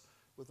us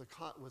with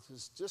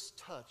his just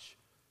touch,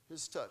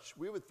 his touch.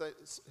 We would think,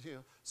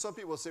 some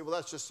people say, well,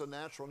 that's just so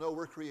natural. No,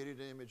 we're created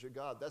in the image of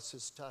God. That's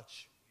his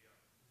touch.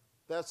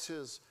 That's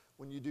his,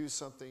 when you do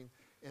something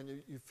and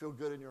you feel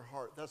good in your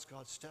heart, that's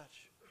God's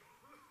touch.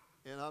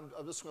 And I'm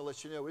just going to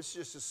let you know, it's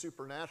just as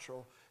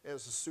supernatural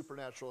as a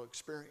supernatural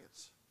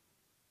experience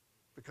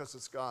because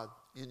it's God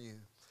in you.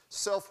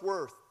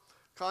 Self-worth.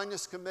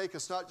 Kindness can make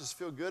us not just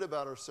feel good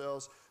about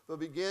ourselves,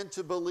 but begin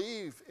to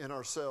believe in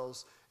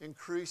ourselves,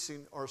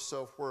 increasing our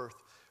self-worth.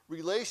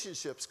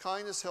 Relationships.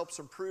 Kindness helps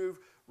improve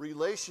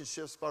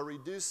relationships by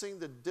reducing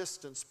the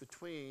distance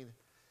between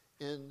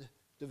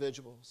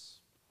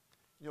individuals.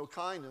 You know,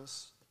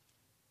 kindness,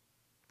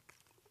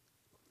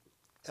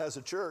 as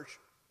a church,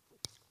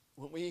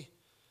 when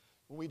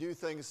we do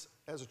things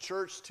as a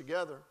church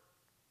together,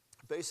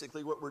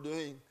 basically what we're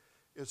doing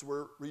is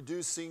we're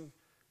reducing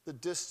the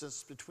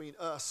distance between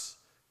us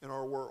and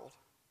our world.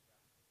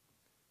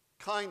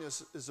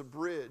 Kindness is a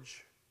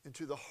bridge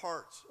into the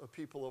hearts of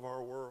people of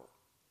our world.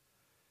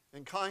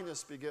 And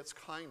kindness begets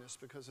kindness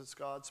because it's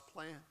God's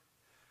plan.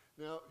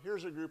 Now,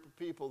 here's a group of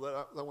people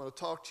that I want to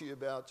talk to you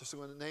about. Just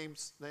going to name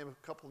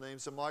a couple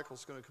names, and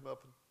Michael's going to come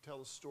up and tell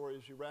the story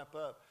as you wrap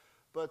up.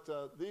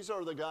 But these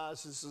are the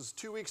guys. This is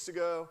 2 weeks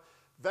ago.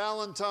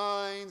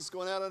 Valentine's,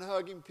 going out and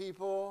hugging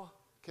people,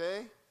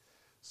 okay?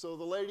 So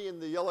the lady in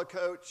the yellow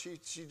coat,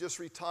 she just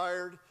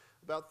retired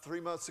about 3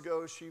 months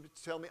ago. She would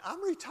tell me,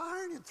 I'm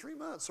retiring in 3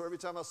 months. So every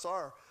time I saw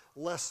her,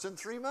 less than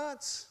 3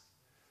 months,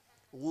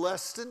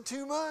 less than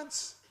 2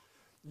 months.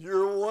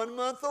 You're 1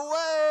 month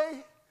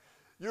away.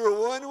 You're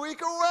 1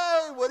 week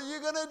away. What are you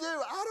going to do?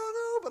 I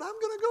don't know, but I'm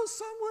going to go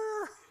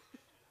somewhere.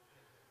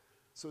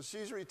 So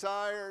she's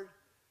retired,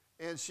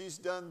 and she's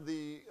done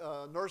the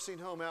nursing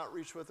home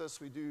outreach with us.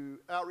 We do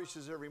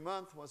outreaches every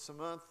month, once a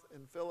month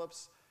in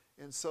Phillips.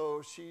 And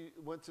so she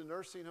went to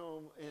nursing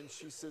home, and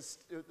she says,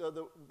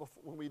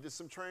 when we did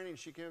some training,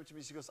 she came up to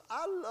me. She goes,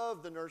 I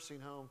love the nursing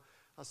home.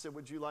 I said,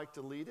 would you like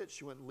to lead it?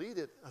 She went, lead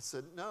it. I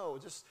said, no,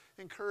 just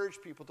encourage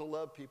people to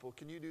love people.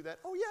 Can you do that?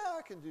 Oh, yeah,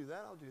 I can do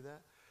that. I'll do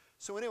that.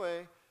 So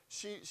anyway,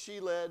 she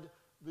led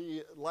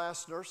the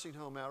last nursing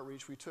home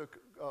outreach. We took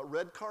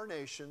red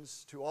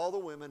carnations to all the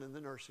women in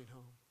the nursing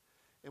home,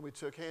 and we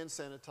took hand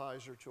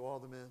sanitizer to all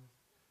the men.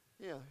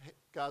 Yeah,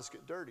 guys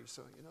get dirty,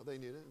 so, they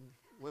need it,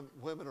 and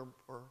women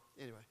are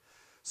anyway.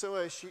 So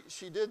anyway,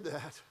 she did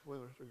that.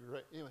 Women are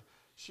great. Anyway,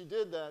 she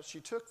did that. She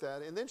took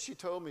that, and then she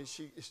told me,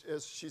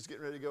 as she's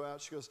getting ready to go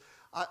out, she goes,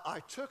 I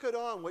took it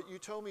on, what you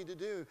told me to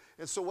do.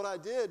 And so what I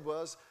did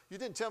was, you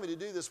didn't tell me to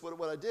do this, but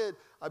what I did,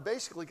 I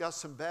basically got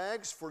some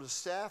bags for the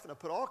staff, and I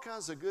put all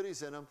kinds of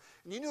goodies in them.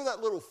 And you know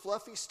that little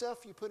fluffy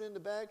stuff you put in the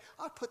bag?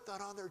 I put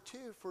that on there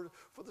too for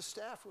the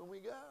staff when we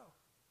go.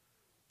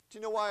 Do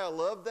you know why I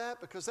love that?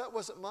 Because that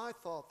wasn't my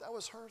thought. That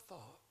was her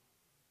thought.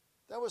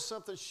 That was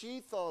something she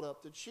thought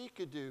up that she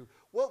could do.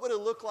 What would it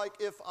look like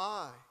if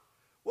I?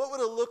 What would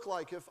it look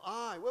like if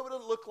I? What would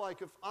it look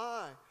like if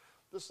I?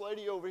 This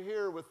lady over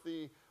here with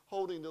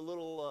holding the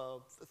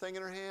little thing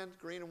in her hand,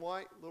 green and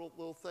white,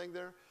 little thing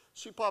there.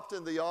 She popped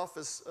in the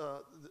office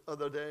the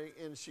other day,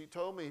 and she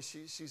told me,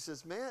 she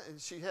says, man, and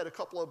she had a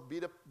couple of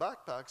beat-up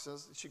backpacks. And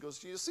she goes,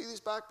 do you see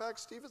these backpacks,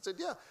 Steve? I said,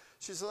 yeah.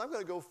 She said, I'm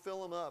going to go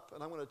fill them up,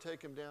 and I'm going to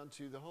take them down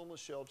to the homeless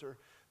shelter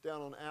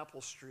down on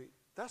Apple Street.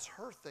 That's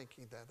her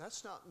thinking that.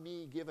 That's not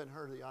me giving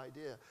her the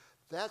idea.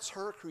 That's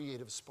her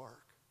creative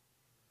spark.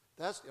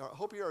 I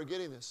hope you are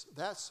getting this.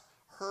 That's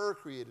her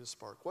creative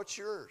spark. What's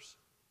yours?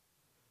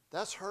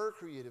 That's her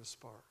creative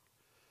spark.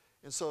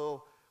 And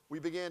so we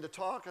began to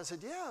talk. I said,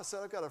 yeah. I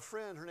said, I've got a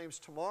friend. Her name's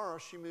Tamara.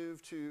 She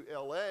moved to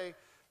L.A.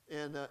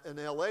 And in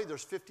L.A.,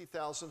 there's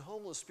 50,000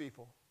 homeless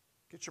people.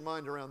 Get your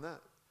mind around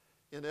that.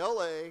 In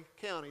L.A.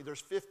 County,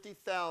 there's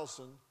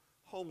 50,000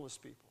 homeless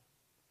people.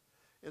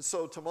 And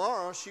so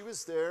Tamara, she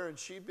was there, and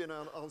she'd been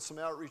on some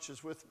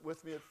outreaches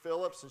with me at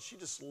Phillips, and she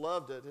just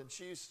loved it. And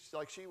she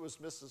was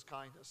Mrs.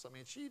 Kindness. I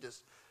mean, she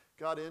just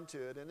got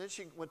into it. And then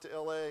she went to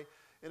L.A.,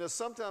 and as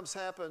sometimes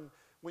happen,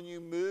 when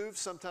you move,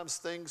 sometimes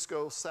things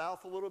go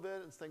south a little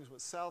bit, and things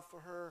went south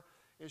for her.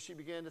 And she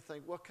began to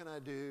think, what can I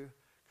do?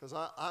 Because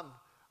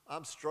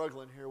I'm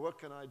struggling here. What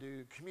can I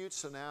do?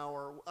 Commute's an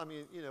hour. I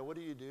mean, what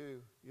do?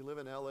 You live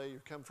in L.A., you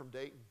come from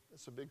Dayton.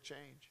 It's a big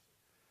change.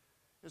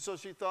 And so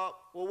she thought,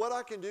 well, what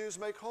I can do is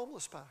make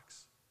homeless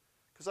packs.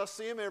 Because I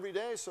see them every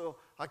day, so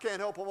I can't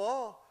help them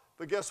all.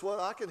 But guess what?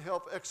 I can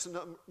help X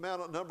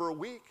amount of number a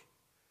week.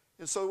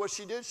 And so what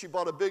she did, she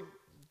bought a big,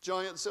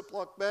 giant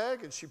Ziploc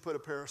bag, and she put a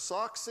pair of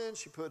socks in.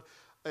 She put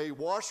a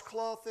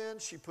washcloth in.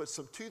 She put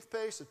some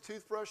toothpaste, a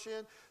toothbrush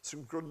in,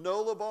 some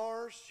granola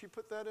bars. She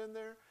put that in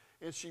there.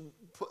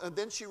 And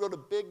then she wrote a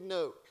big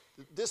note,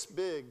 this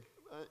big,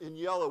 in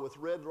yellow with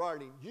red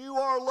writing, "You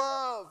are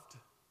loved."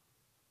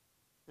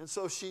 And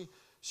so she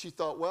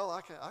thought, well,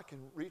 I can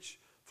reach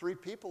 3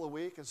 people a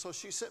week. And so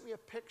she sent me a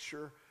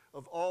picture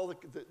of all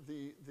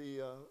the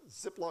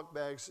Ziploc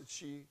bags that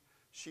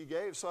she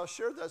gave. So I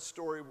shared that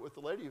story with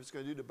the lady who was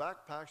going to do the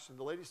backpacks. And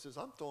the lady says,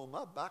 I'm throwing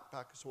my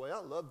backpacks away. I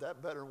love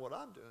that better than what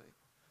I'm doing.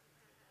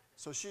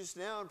 So she's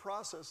now in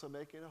process of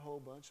making a whole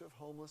bunch of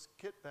homeless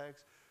kit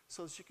bags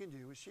so she can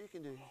do what she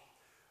can do.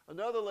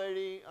 Another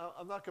lady,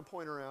 I'm not going to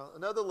point her out,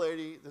 another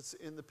lady that's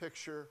in the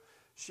picture,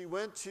 she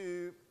went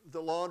to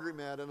the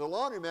laundromat, and the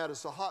laundromat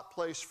is a hot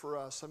place for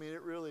us. I mean,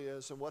 it really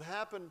is. And what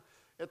happened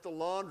at the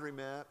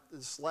laundromat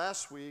this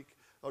last week,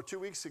 or 2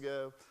 weeks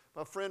ago,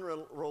 my friend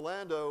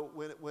Rolando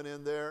went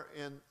in there,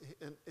 and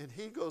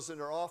he goes in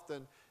there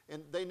often,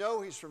 and they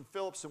know he's from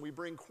Phillips, and we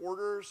bring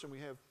quarters, and we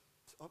have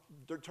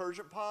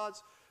detergent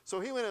pods. So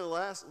he went in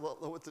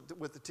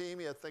with the team.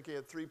 I think he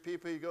had 3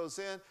 people. He goes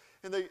in,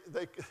 and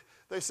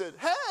they said,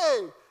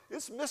 hey,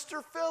 it's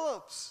Mr.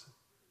 Phillips,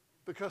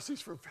 because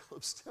he's from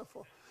Phillips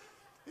Temple.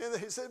 And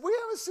they said, we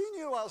haven't seen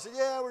you in a while. I said,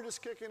 yeah, we're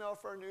just kicking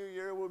off our new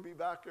year. We'll be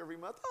back every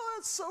month. Oh,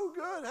 that's so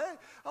good. Hey,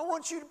 I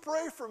want you to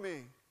pray for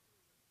me.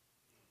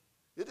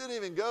 It didn't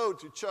even go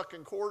to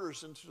chucking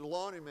quarters into the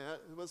laundromat.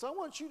 It was, I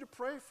want you to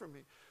pray for me.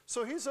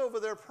 So he's over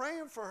there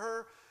praying for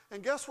her,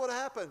 and guess what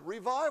happened?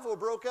 Revival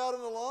broke out in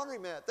the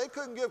laundromat. They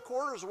couldn't give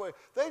quarters away.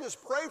 They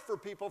just prayed for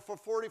people for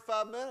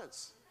 45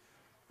 minutes.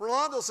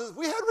 Rolando says,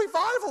 we had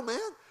revival, man.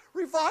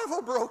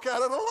 Revival broke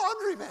out in the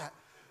laundromat.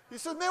 He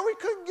said, man, we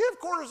couldn't give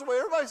quarters away.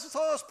 Everybody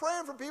saw us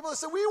praying for people. They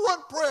said, we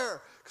want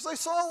prayer, because they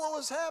saw what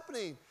was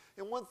happening.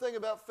 And one thing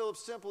about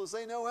Phillips Temple is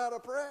they know how to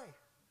pray.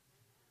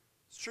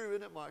 It's true,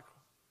 isn't it, Michael?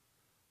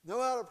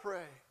 Know how to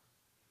pray.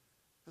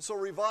 And so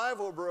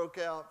revival broke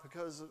out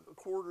because of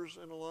quarters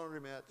in a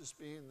laundromat just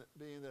being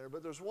there.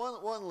 But there's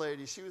one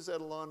lady, she was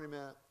at a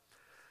laundromat,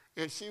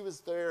 and she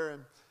was there,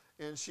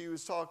 and she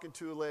was talking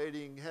to a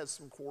lady and had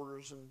some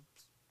quarters, and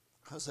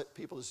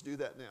people just do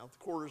that now, the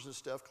quarters and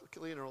stuff,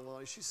 clean her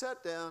laundry. She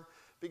sat down,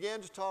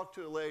 began to talk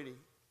to a lady,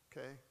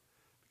 okay?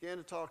 Began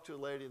to talk to a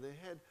lady. They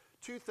had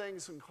two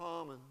things in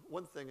common,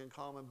 one thing in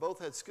common. Both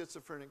had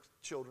schizophrenic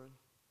children.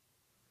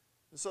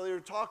 And so they were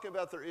talking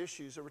about their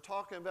issues. They were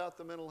talking about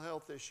the mental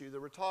health issue. They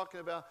were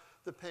talking about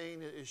the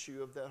pain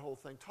issue of that whole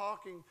thing.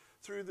 Talking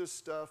through this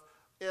stuff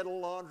at a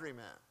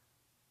laundromat.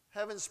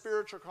 Having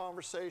spiritual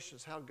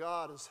conversations, how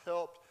God has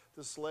helped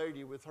this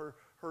lady with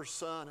her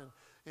son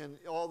and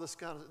all this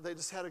kind of, they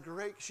just had a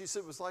great, she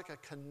said it was like a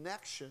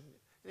connection.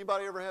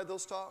 Anybody ever had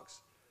those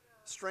talks?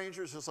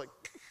 Strangers, it's like,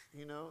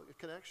 you know, a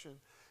connection.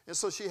 And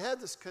so she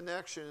had this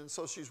connection, and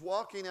so she's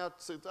walking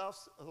out, so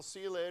I'll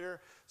see you later.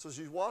 So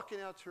she's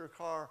walking out to her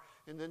car,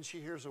 and then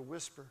she hears a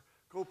whisper,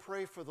 go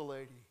pray for the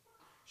lady.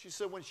 She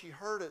said when she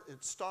heard it,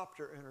 it stopped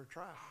her in her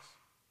tracks,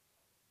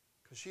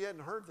 because she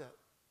hadn't heard that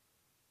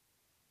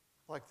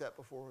like that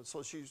before. And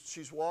so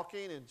she's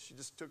walking, and she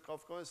just took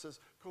off going and says,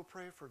 go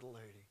pray for the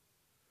lady.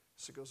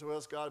 She goes, well,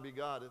 it's got to be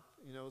God.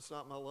 It's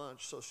not my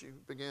lunch. So she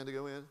began to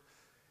go in.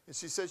 And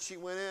she said she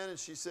went in, and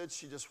she said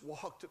she just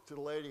walked up to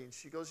the lady, and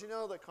she goes, you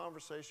know that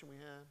conversation we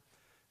had?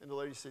 And the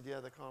lady said, yeah,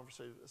 that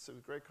conversation. I said, it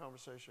was a great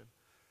conversation.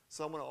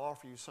 So I'm going to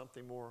offer you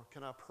something more.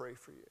 Can I pray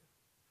for you?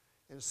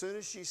 And as soon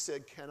as she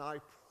said, can I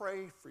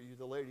pray for you,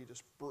 the lady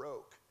just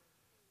broke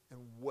and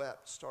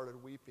wept,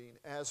 started weeping,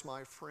 as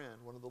my friend,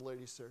 one of the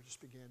ladies there,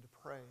 just began to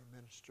pray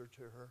and minister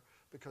to her,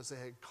 because they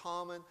had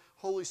common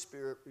Holy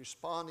Spirit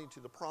responding to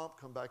the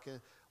prompt, come back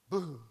in,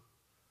 boom.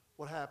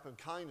 What happened?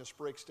 Kindness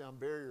breaks down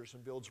barriers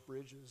and builds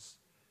bridges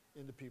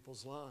into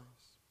people's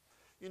lives.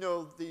 You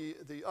know,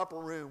 the upper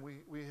room,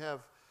 we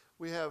have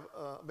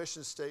a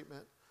mission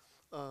statement,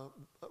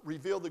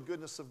 reveal the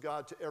goodness of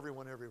God to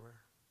everyone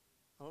everywhere.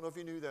 I don't know if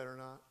you knew that or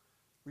not.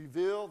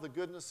 Reveal the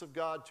goodness of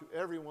God to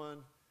everyone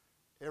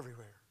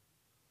everywhere.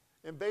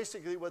 And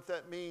basically what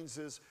that means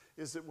is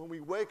that when we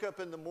wake up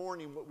in the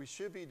morning, what we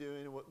should be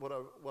doing,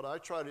 what I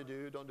try to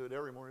do, don't do it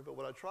every morning, but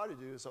what I try to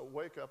do is I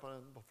wake up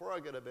and before I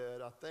get to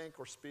bed, I think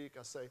or speak,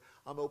 I say,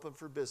 I'm open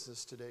for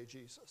business today,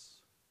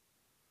 Jesus.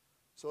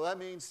 So that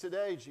means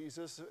today,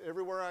 Jesus,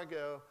 everywhere I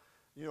go,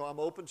 you know,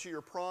 I'm open to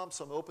your prompts,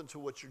 I'm open to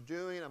what you're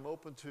doing, I'm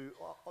open to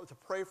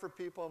pray for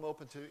people, I'm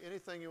open to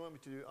anything you want me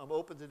to do. I'm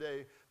open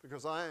today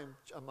because I'm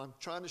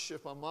trying to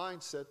shift my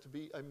mindset to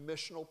be a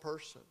missional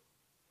person.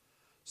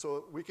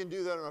 So we can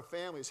do that in our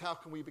families. How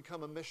can we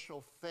become a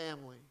missional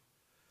family?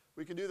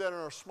 We can do that in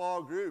our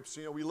small groups.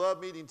 You know, we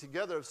love meeting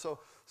together, so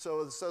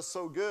that's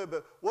so good.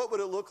 But what would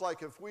it look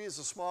like if we as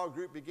a small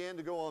group began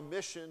to go on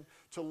mission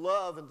to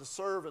love and to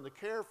serve and to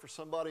care for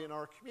somebody in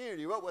our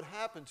community? What would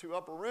happen to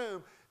Upper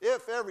Room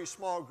if every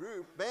small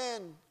group,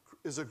 band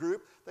is a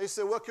group, they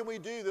said, what can we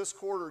do this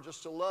quarter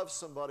just to love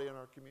somebody in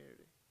our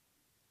community?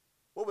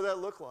 What would that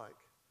look like?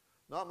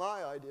 Not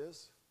my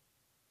ideas,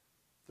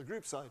 the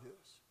group's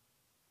ideas.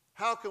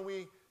 How can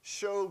we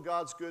show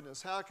God's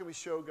goodness? How can we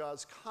show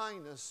God's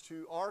kindness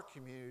to our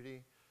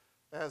community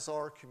as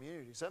our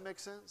community? Does that make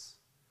sense?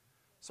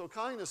 So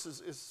kindness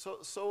is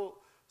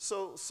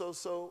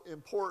so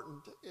important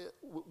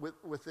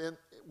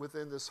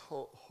within this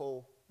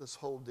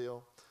whole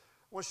deal. I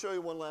want to show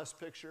you one last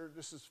picture.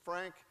 This is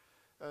Frank,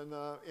 and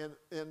I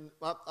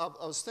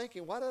was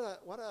thinking, why did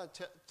I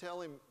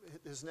tell him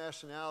his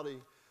nationality?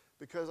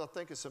 Because I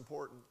think it's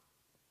important.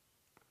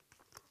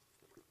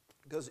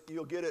 Because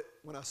you'll get it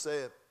when I say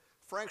it.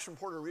 Frank's from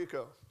Puerto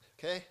Rico,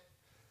 okay?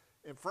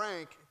 And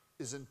Frank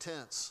is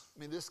intense. I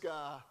mean, this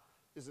guy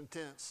is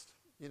intense.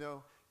 You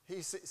know,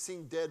 he's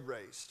seen dead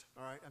raised,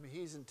 all right? I mean,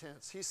 he's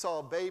intense. He saw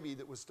a baby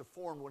that was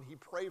deformed. When he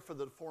prayed for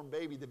the deformed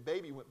baby, the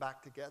baby went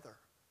back together.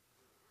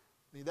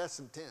 I mean, that's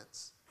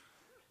intense.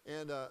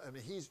 And, I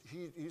mean,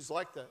 he's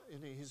like that.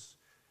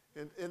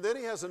 And then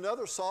he has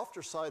another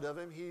softer side of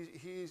him.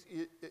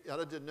 I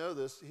didn't know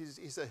this.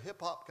 He's a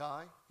hip-hop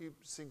guy. He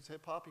sings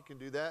hip-hop. He can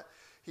do that.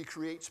 He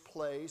creates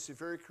plays. He's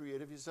very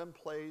creative. He's done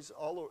plays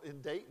all over in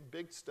Dayton,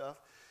 big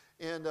stuff.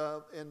 And I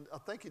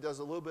think he does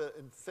a little bit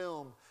in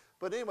film.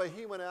 But anyway,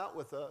 he went out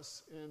with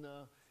us, and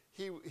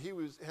he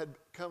had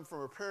come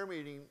from a prayer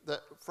meeting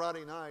that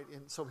Friday night,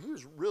 and so he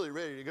was really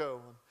ready to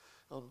go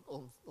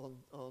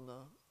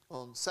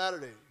on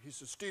Saturday. He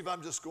said, Steve,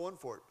 I'm just going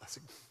for it. I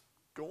said,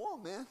 go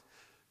on, man.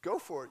 Go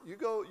for it. You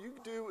go. You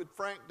do what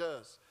Frank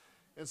does.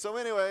 And so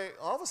anyway,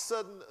 all of a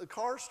sudden, the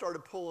car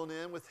started pulling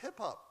in with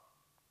hip-hop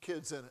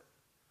kids in it.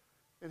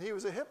 And he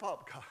was a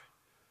hip-hop guy.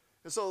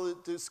 And so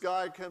this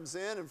guy comes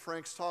in, and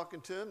Frank's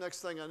talking to him.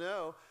 Next thing I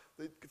know,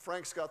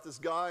 Frank's got this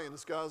guy, and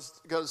this guy's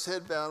got his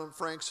head bowed, and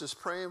Frank's just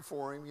praying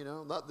for him,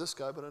 not this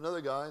guy, but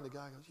another guy. And the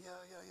guy goes, yeah.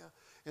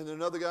 And then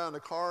another guy in the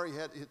car,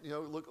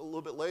 look a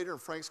little bit later,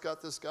 and Frank's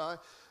got this guy,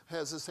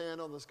 has his hand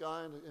on this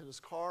guy in his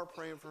car,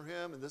 praying for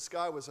him. And this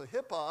guy was a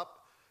hip-hop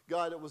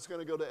guy that was going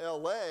to go to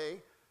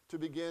L.A., to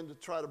begin to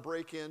try to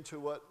break into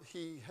what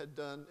he had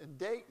done in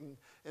Dayton.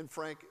 And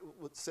Frank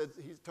said,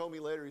 he told me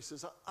later, he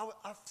says,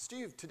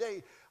 Steve,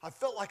 today I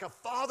felt like a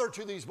father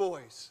to these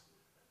boys.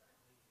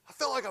 I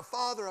felt like a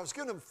father. I was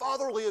giving them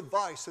fatherly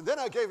advice, and then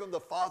I gave them the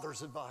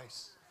father's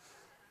advice.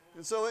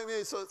 And so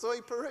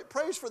he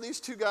prays for these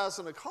two guys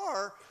in the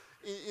car,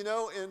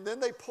 and then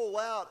they pull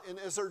out, and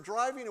as they're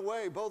driving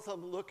away, both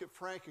of them look at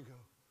Frank and go,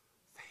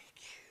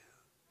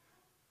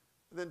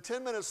 and then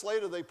 10 minutes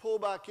later, they pull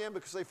back in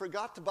because they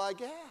forgot to buy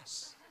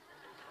gas.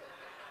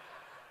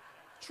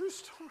 True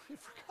story,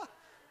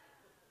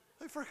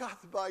 they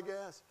forgot to buy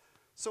gas.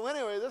 So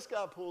anyway, this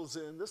guy pulls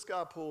in,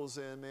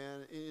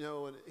 man,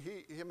 and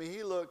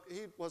he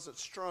wasn't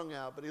strung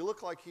out, but he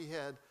looked like he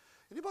had,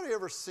 anybody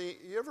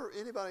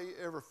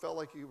ever felt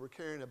like you were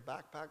carrying a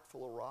backpack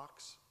full of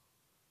rocks?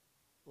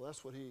 Well,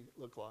 that's what he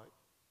looked like.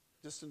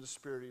 Just in the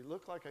spirit, he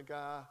looked like a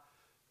guy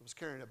that was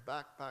carrying a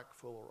backpack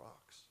full of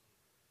rocks.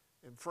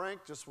 And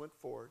Frank just went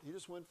for it. He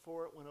just went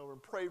for it, went over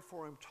and prayed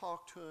for him,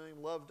 talked to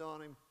him, loved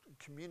on him,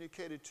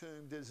 communicated to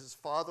him, did his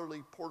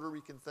fatherly Puerto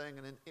Rican thing,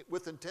 and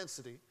with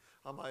intensity,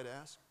 I might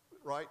ask,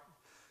 right?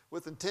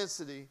 With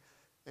intensity.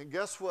 And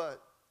guess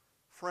what?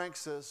 Frank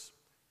says,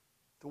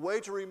 the way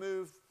to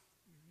remove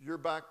your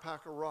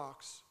backpack of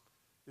rocks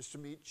is to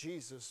meet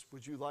Jesus.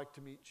 Would you like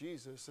to meet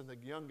Jesus? And the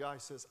young guy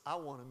says, I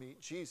want to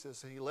meet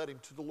Jesus. And he led him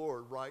to the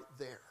Lord right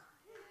there.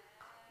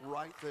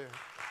 Right there.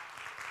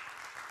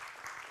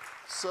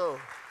 So,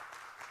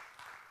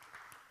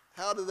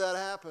 how did that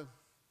happen?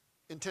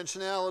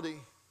 Intentionality.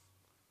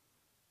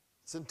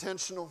 It's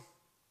intentional.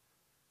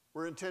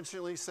 We're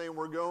intentionally saying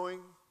we're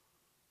going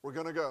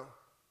to go.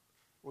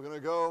 We're going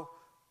to go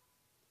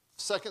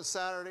second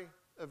Saturday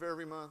of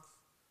every month.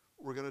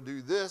 We're going to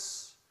do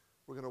this.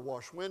 We're going to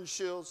wash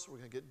windshields. We're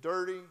going to get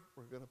dirty.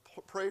 We're going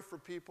to pray for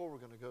people. We're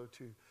going to go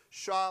to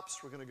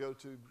shops. We're going to go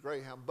to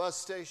Greyhound bus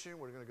station.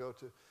 We're going to go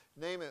to,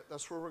 name it.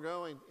 That's where we're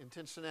going.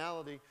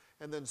 Intentionality.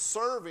 And then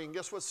serving,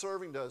 guess what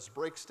serving does?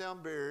 Breaks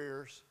down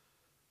barriers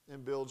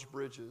and builds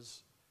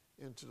bridges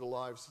into the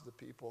lives of the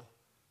people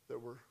that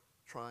we're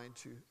trying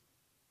to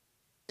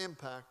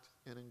impact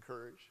and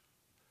encourage.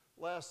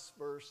 Last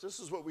verse. This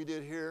is what we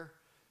did here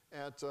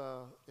at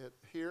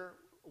here.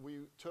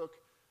 We took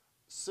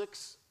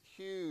 6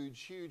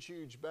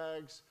 huge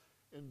bags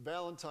and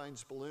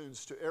Valentine's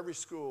balloons to every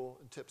school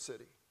in Tip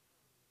City.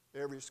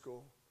 Every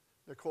school.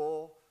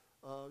 Nicole,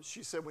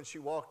 she said when she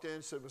walked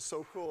in, she said it was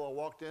so cool. I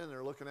walked in,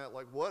 they're looking at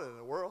like, what in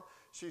the world?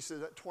 She said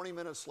that 20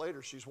 minutes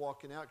later, she's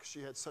walking out because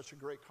she had such a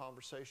great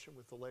conversation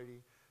with the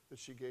lady that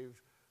she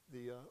gave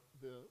the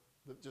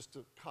just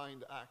a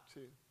kind act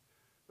to.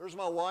 There's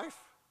my wife.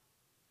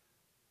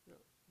 Yeah.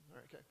 All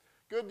right, okay.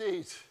 Good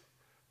deeds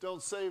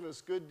don't save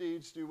us. Good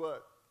deeds do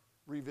what?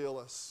 Reveal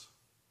us.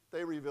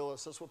 They reveal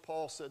us. That's what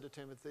Paul said to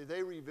Timothy.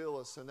 They reveal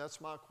us, and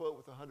that's my quote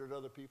with 100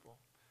 other people.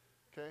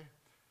 Okay?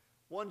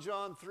 1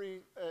 John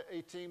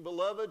 3:18,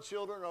 beloved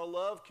children, our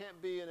love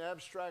can't be an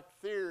abstract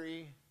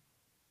theory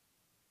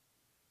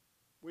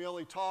we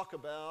only talk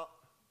about,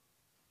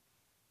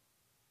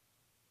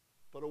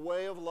 but a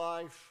way of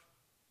life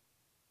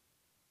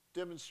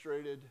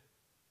demonstrated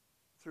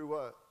through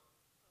what?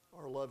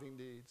 Our loving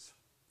deeds.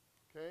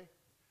 Okay?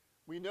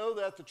 We know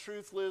that the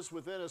truth lives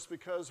within us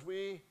because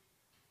we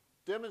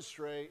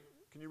demonstrate,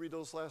 can you read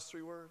those last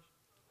 3 words?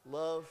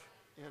 Love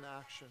in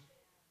action.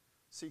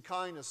 See,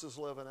 kindness is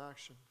love in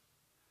action.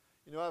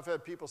 You know, I've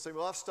had people say,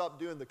 well, I've stopped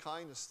doing the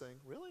kindness thing.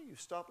 Really?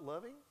 You've stopped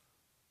loving?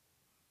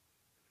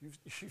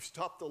 You've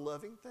stopped the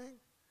loving thing?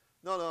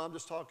 No, I'm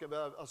just talking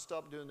about I'll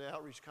stop doing the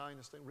outreach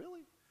kindness thing.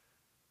 Really?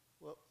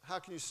 Well, how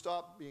can you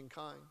stop being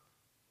kind?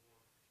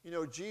 You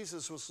know,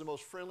 Jesus was the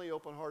most friendly,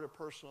 open-hearted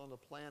person on the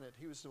planet.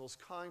 He was the most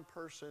kind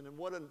person. And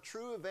what a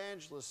true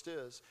evangelist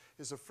is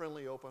a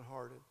friendly,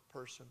 open-hearted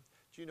person.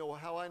 Do you know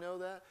how I know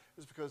that?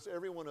 It's because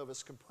every one of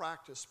us can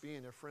practice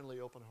being a friendly,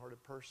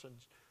 open-hearted person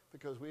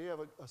because we have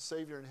a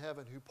Savior in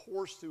heaven who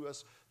pours through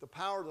us the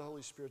power of the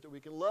Holy Spirit that we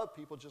can love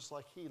people just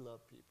like He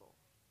loved people.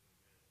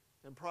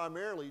 And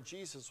primarily,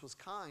 Jesus was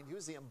kind. He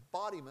was the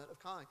embodiment of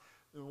kind.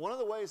 And one of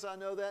the ways I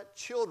know that,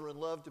 children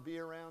love to be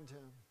around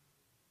Him.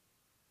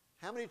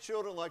 How many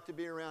children like to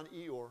be around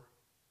Eeyore?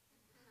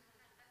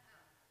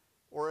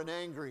 Or an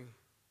angry,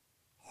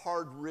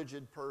 hard,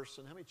 rigid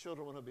person? How many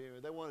children want to be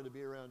around? They wanted to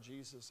be around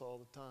Jesus all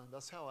the time.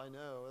 That's how I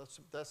know.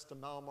 That's the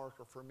mile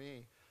marker for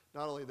me.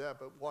 Not only that,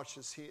 but watch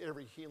this.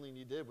 Every healing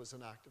He did was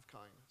an act of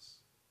kindness.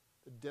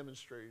 It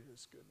demonstrated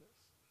His goodness.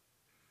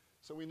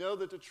 So we know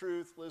that the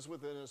truth lives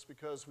within us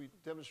because we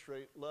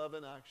demonstrate love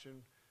in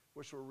action,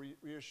 which will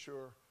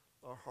reassure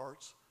our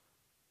hearts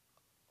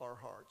our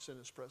hearts in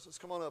his presence.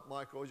 Come on up,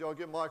 Michael. Would y'all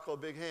give Michael a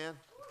big hand?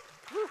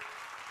 Woo.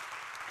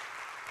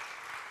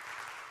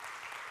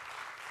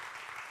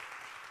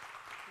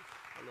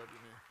 I love you,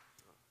 man.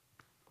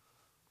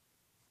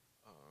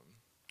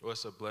 Well,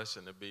 it's a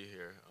blessing to be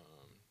here.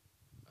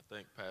 I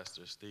thank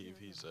Pastor Steve.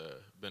 He's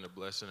been a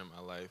blessing in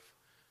my life.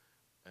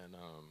 And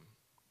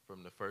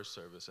from the first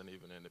service and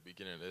even in the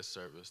beginning of this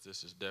service,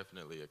 this is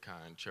definitely a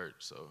kind church.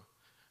 So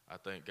I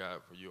thank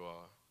God for you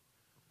all.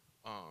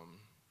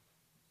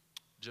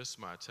 Just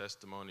my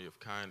testimony of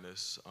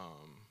kindness.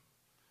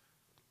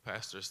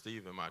 Pastor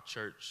Steve and my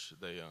church,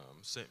 they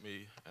sent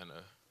me and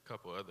a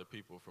couple other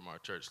people from our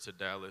church to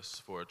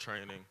Dallas for a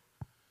training.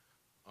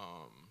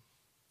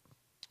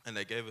 And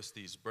they gave us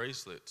these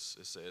bracelets.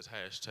 It says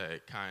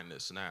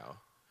 #kindnessnow.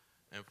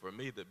 And for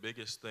me, the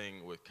biggest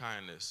thing with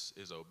kindness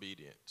is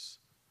obedience.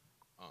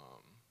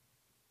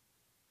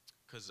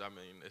 Because, I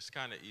mean, it's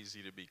kind of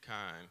easy to be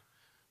kind,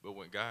 but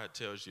when God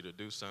tells you to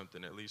do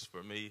something, at least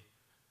for me,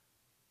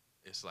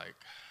 it's like,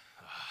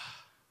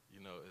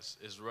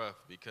 it's rough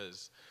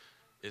because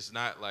it's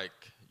not like,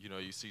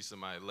 you see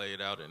somebody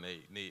laid out and they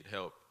need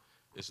help.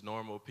 It's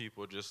normal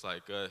people just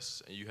like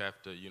us, and you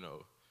have to,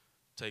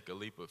 take a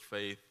leap of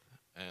faith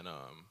and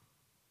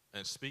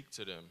speak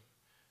to them.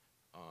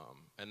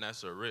 And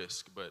that's a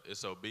risk, but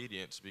it's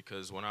obedience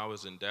because when I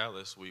was in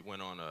Dallas, we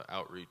went on an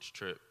outreach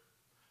trip.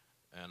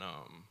 And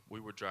we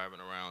were driving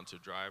around to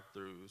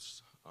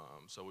drive-thrus.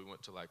 So we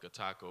went to like a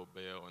Taco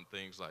Bell and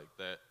things like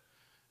that.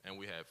 And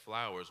we had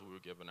flowers. We were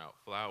giving out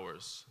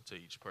flowers to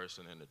each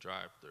person in the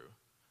drive-thru.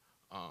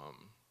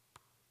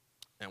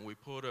 And we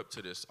pulled up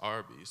to this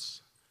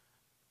Arby's.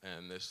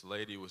 And this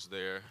lady was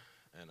there.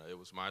 And it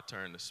was my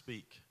turn to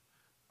speak.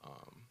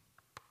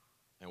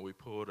 And we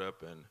pulled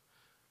up and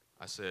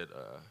I said,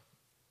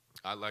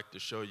 I'd like to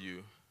show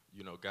you,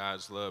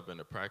 God's love in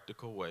a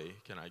practical way.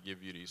 Can I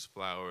give you these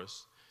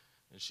flowers?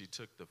 And she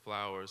took the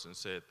flowers and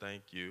said,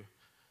 thank you.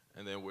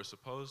 And then we're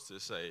supposed to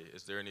say,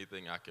 is there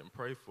anything I can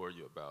pray for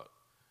you about?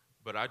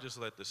 But I just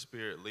let the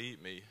Spirit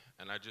lead me,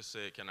 and I just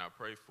said, can I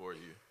pray for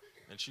you?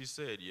 And she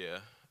said, yeah.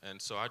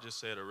 And so I just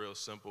said a real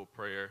simple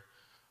prayer,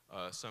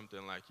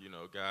 something like,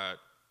 God,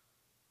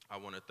 I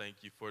want to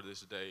thank you for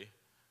this day.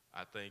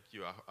 I thank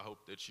you. I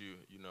hope that you,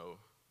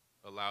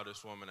 allow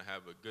this woman to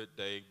have a good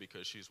day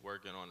because she's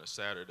working on a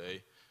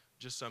Saturday.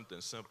 Just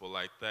something simple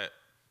like that.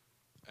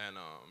 And,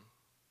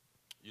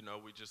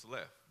 we just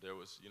left. There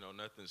was,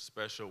 nothing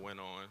special went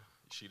on.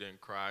 She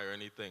didn't cry or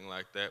anything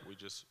like that. We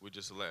just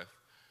left.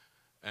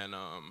 And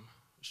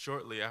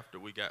shortly after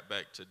we got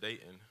back to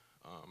Dayton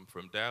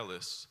from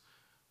Dallas,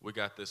 we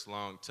got this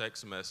long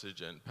text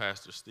message, and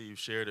Pastor Steve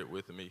shared it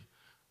with me.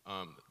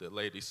 The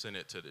lady sent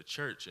it to the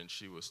church, and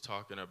she was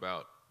talking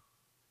about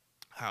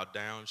how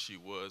down she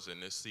was in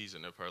this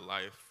season of her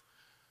life.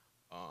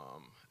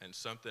 And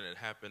something had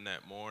happened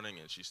that morning,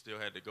 and she still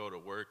had to go to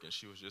work, and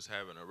she was just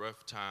having a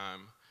rough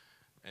time.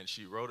 And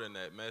she wrote in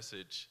that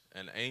message,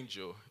 an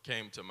angel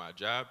came to my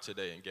job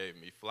today and gave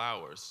me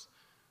flowers.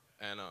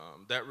 And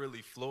that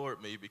really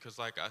floored me because,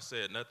 like I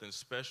said, nothing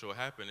special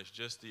happened. It's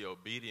just the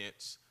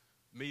obedience,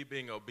 me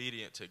being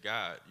obedient to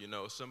God.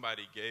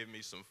 Somebody gave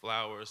me some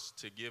flowers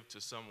to give to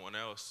someone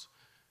else,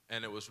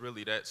 and it was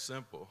really that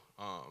simple.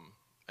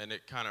 And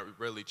it kind of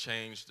really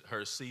changed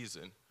her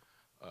season,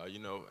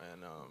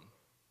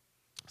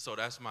 so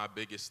that's my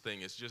biggest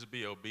thing is just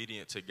be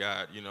obedient to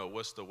God.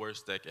 What's the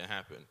worst that can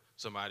happen?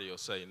 Somebody will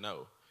say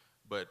no.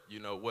 But,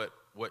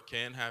 what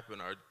can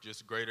happen are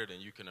just greater than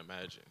you can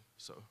imagine.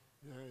 So.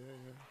 Yeah.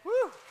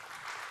 Woo!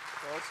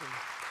 Awesome.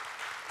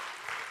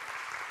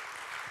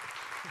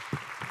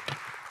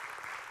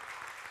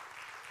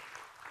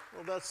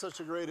 Well, that's such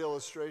a great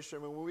illustration.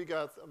 I mean, when we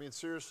got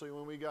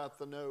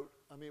the note,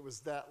 it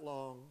was that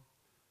long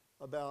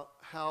about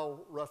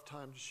how rough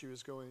times she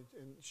was going.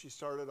 And she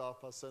started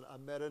off by saying, I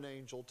met an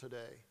angel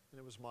today, and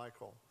it was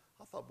Michael.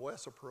 I thought, boy,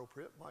 that's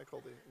appropriate.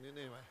 Michael,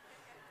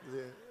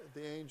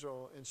 the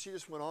angel. And she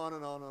just went on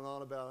and on and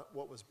on about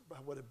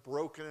what had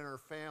broken in her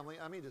family.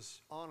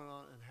 Just on and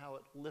on, and how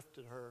it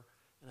lifted her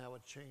and how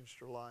it changed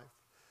her life.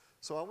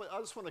 So I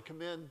just want to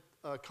commend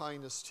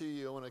kindness to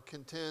you. I want to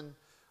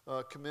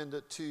commend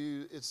it to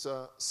you. It's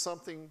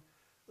something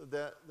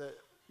that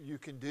you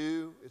can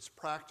do. It's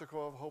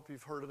practical. I hope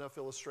you've heard enough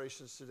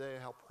illustrations today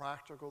how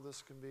practical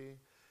this can be.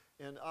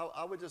 And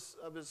I would just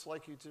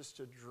like you just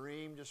to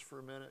dream just for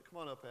a minute.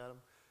 Come on up, Adam.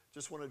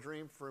 Just want to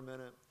dream for a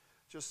minute.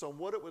 Just on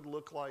what it would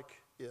look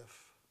like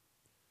if.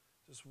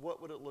 Just what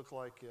would it look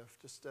like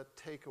if. Just that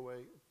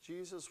takeaway.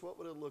 Jesus, what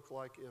would it look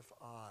like if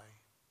I?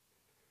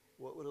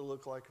 What would it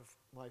look like if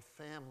my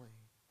family?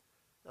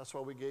 That's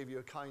why we gave you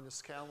a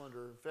kindness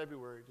calendar in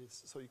February,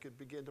 so you could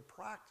begin to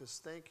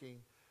practice thinking,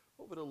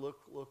 what would it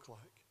look like?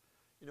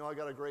 I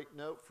got a great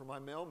note from my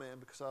mailman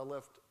because I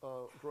left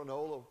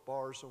granola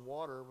bars and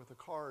water with a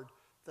card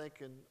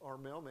thanking our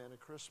mailman at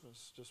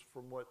Christmas just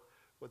from what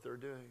they're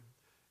doing.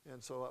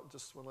 And so I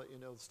just want to let you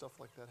know stuff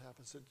like that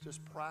happens.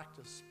 Just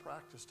practice.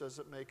 Practice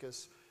doesn't make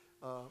us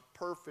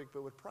perfect,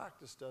 but what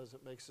practice does,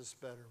 it makes us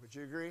better. Would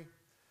you agree?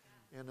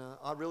 And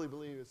I really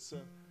believe it's,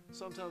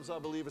 sometimes I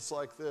believe it's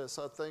like this.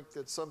 I think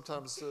that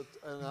sometimes,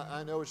 and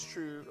I know it's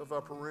true of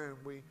Upper Room,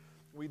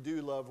 we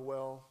do love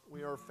well.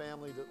 We are a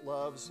family that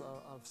loves.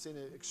 I've seen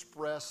it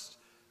expressed.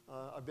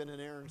 I've been in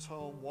Aaron's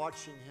home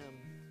watching him,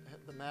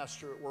 the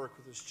master at work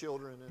with his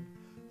children, and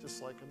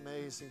just like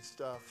amazing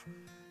stuff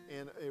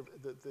and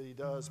that he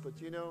does. But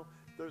you know,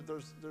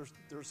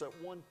 there's that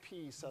one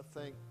piece I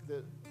think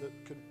that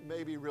could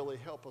maybe really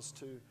help us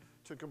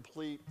to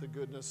complete the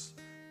goodness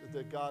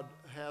that God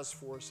has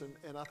for us.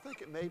 And I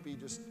think it may be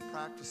just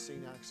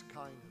practicing acts of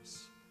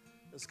kindness.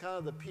 It's kind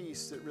of the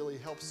piece that really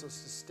helps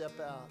us to step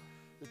out,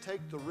 to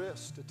take the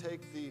risk, to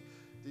take the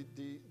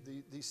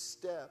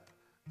step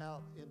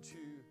out into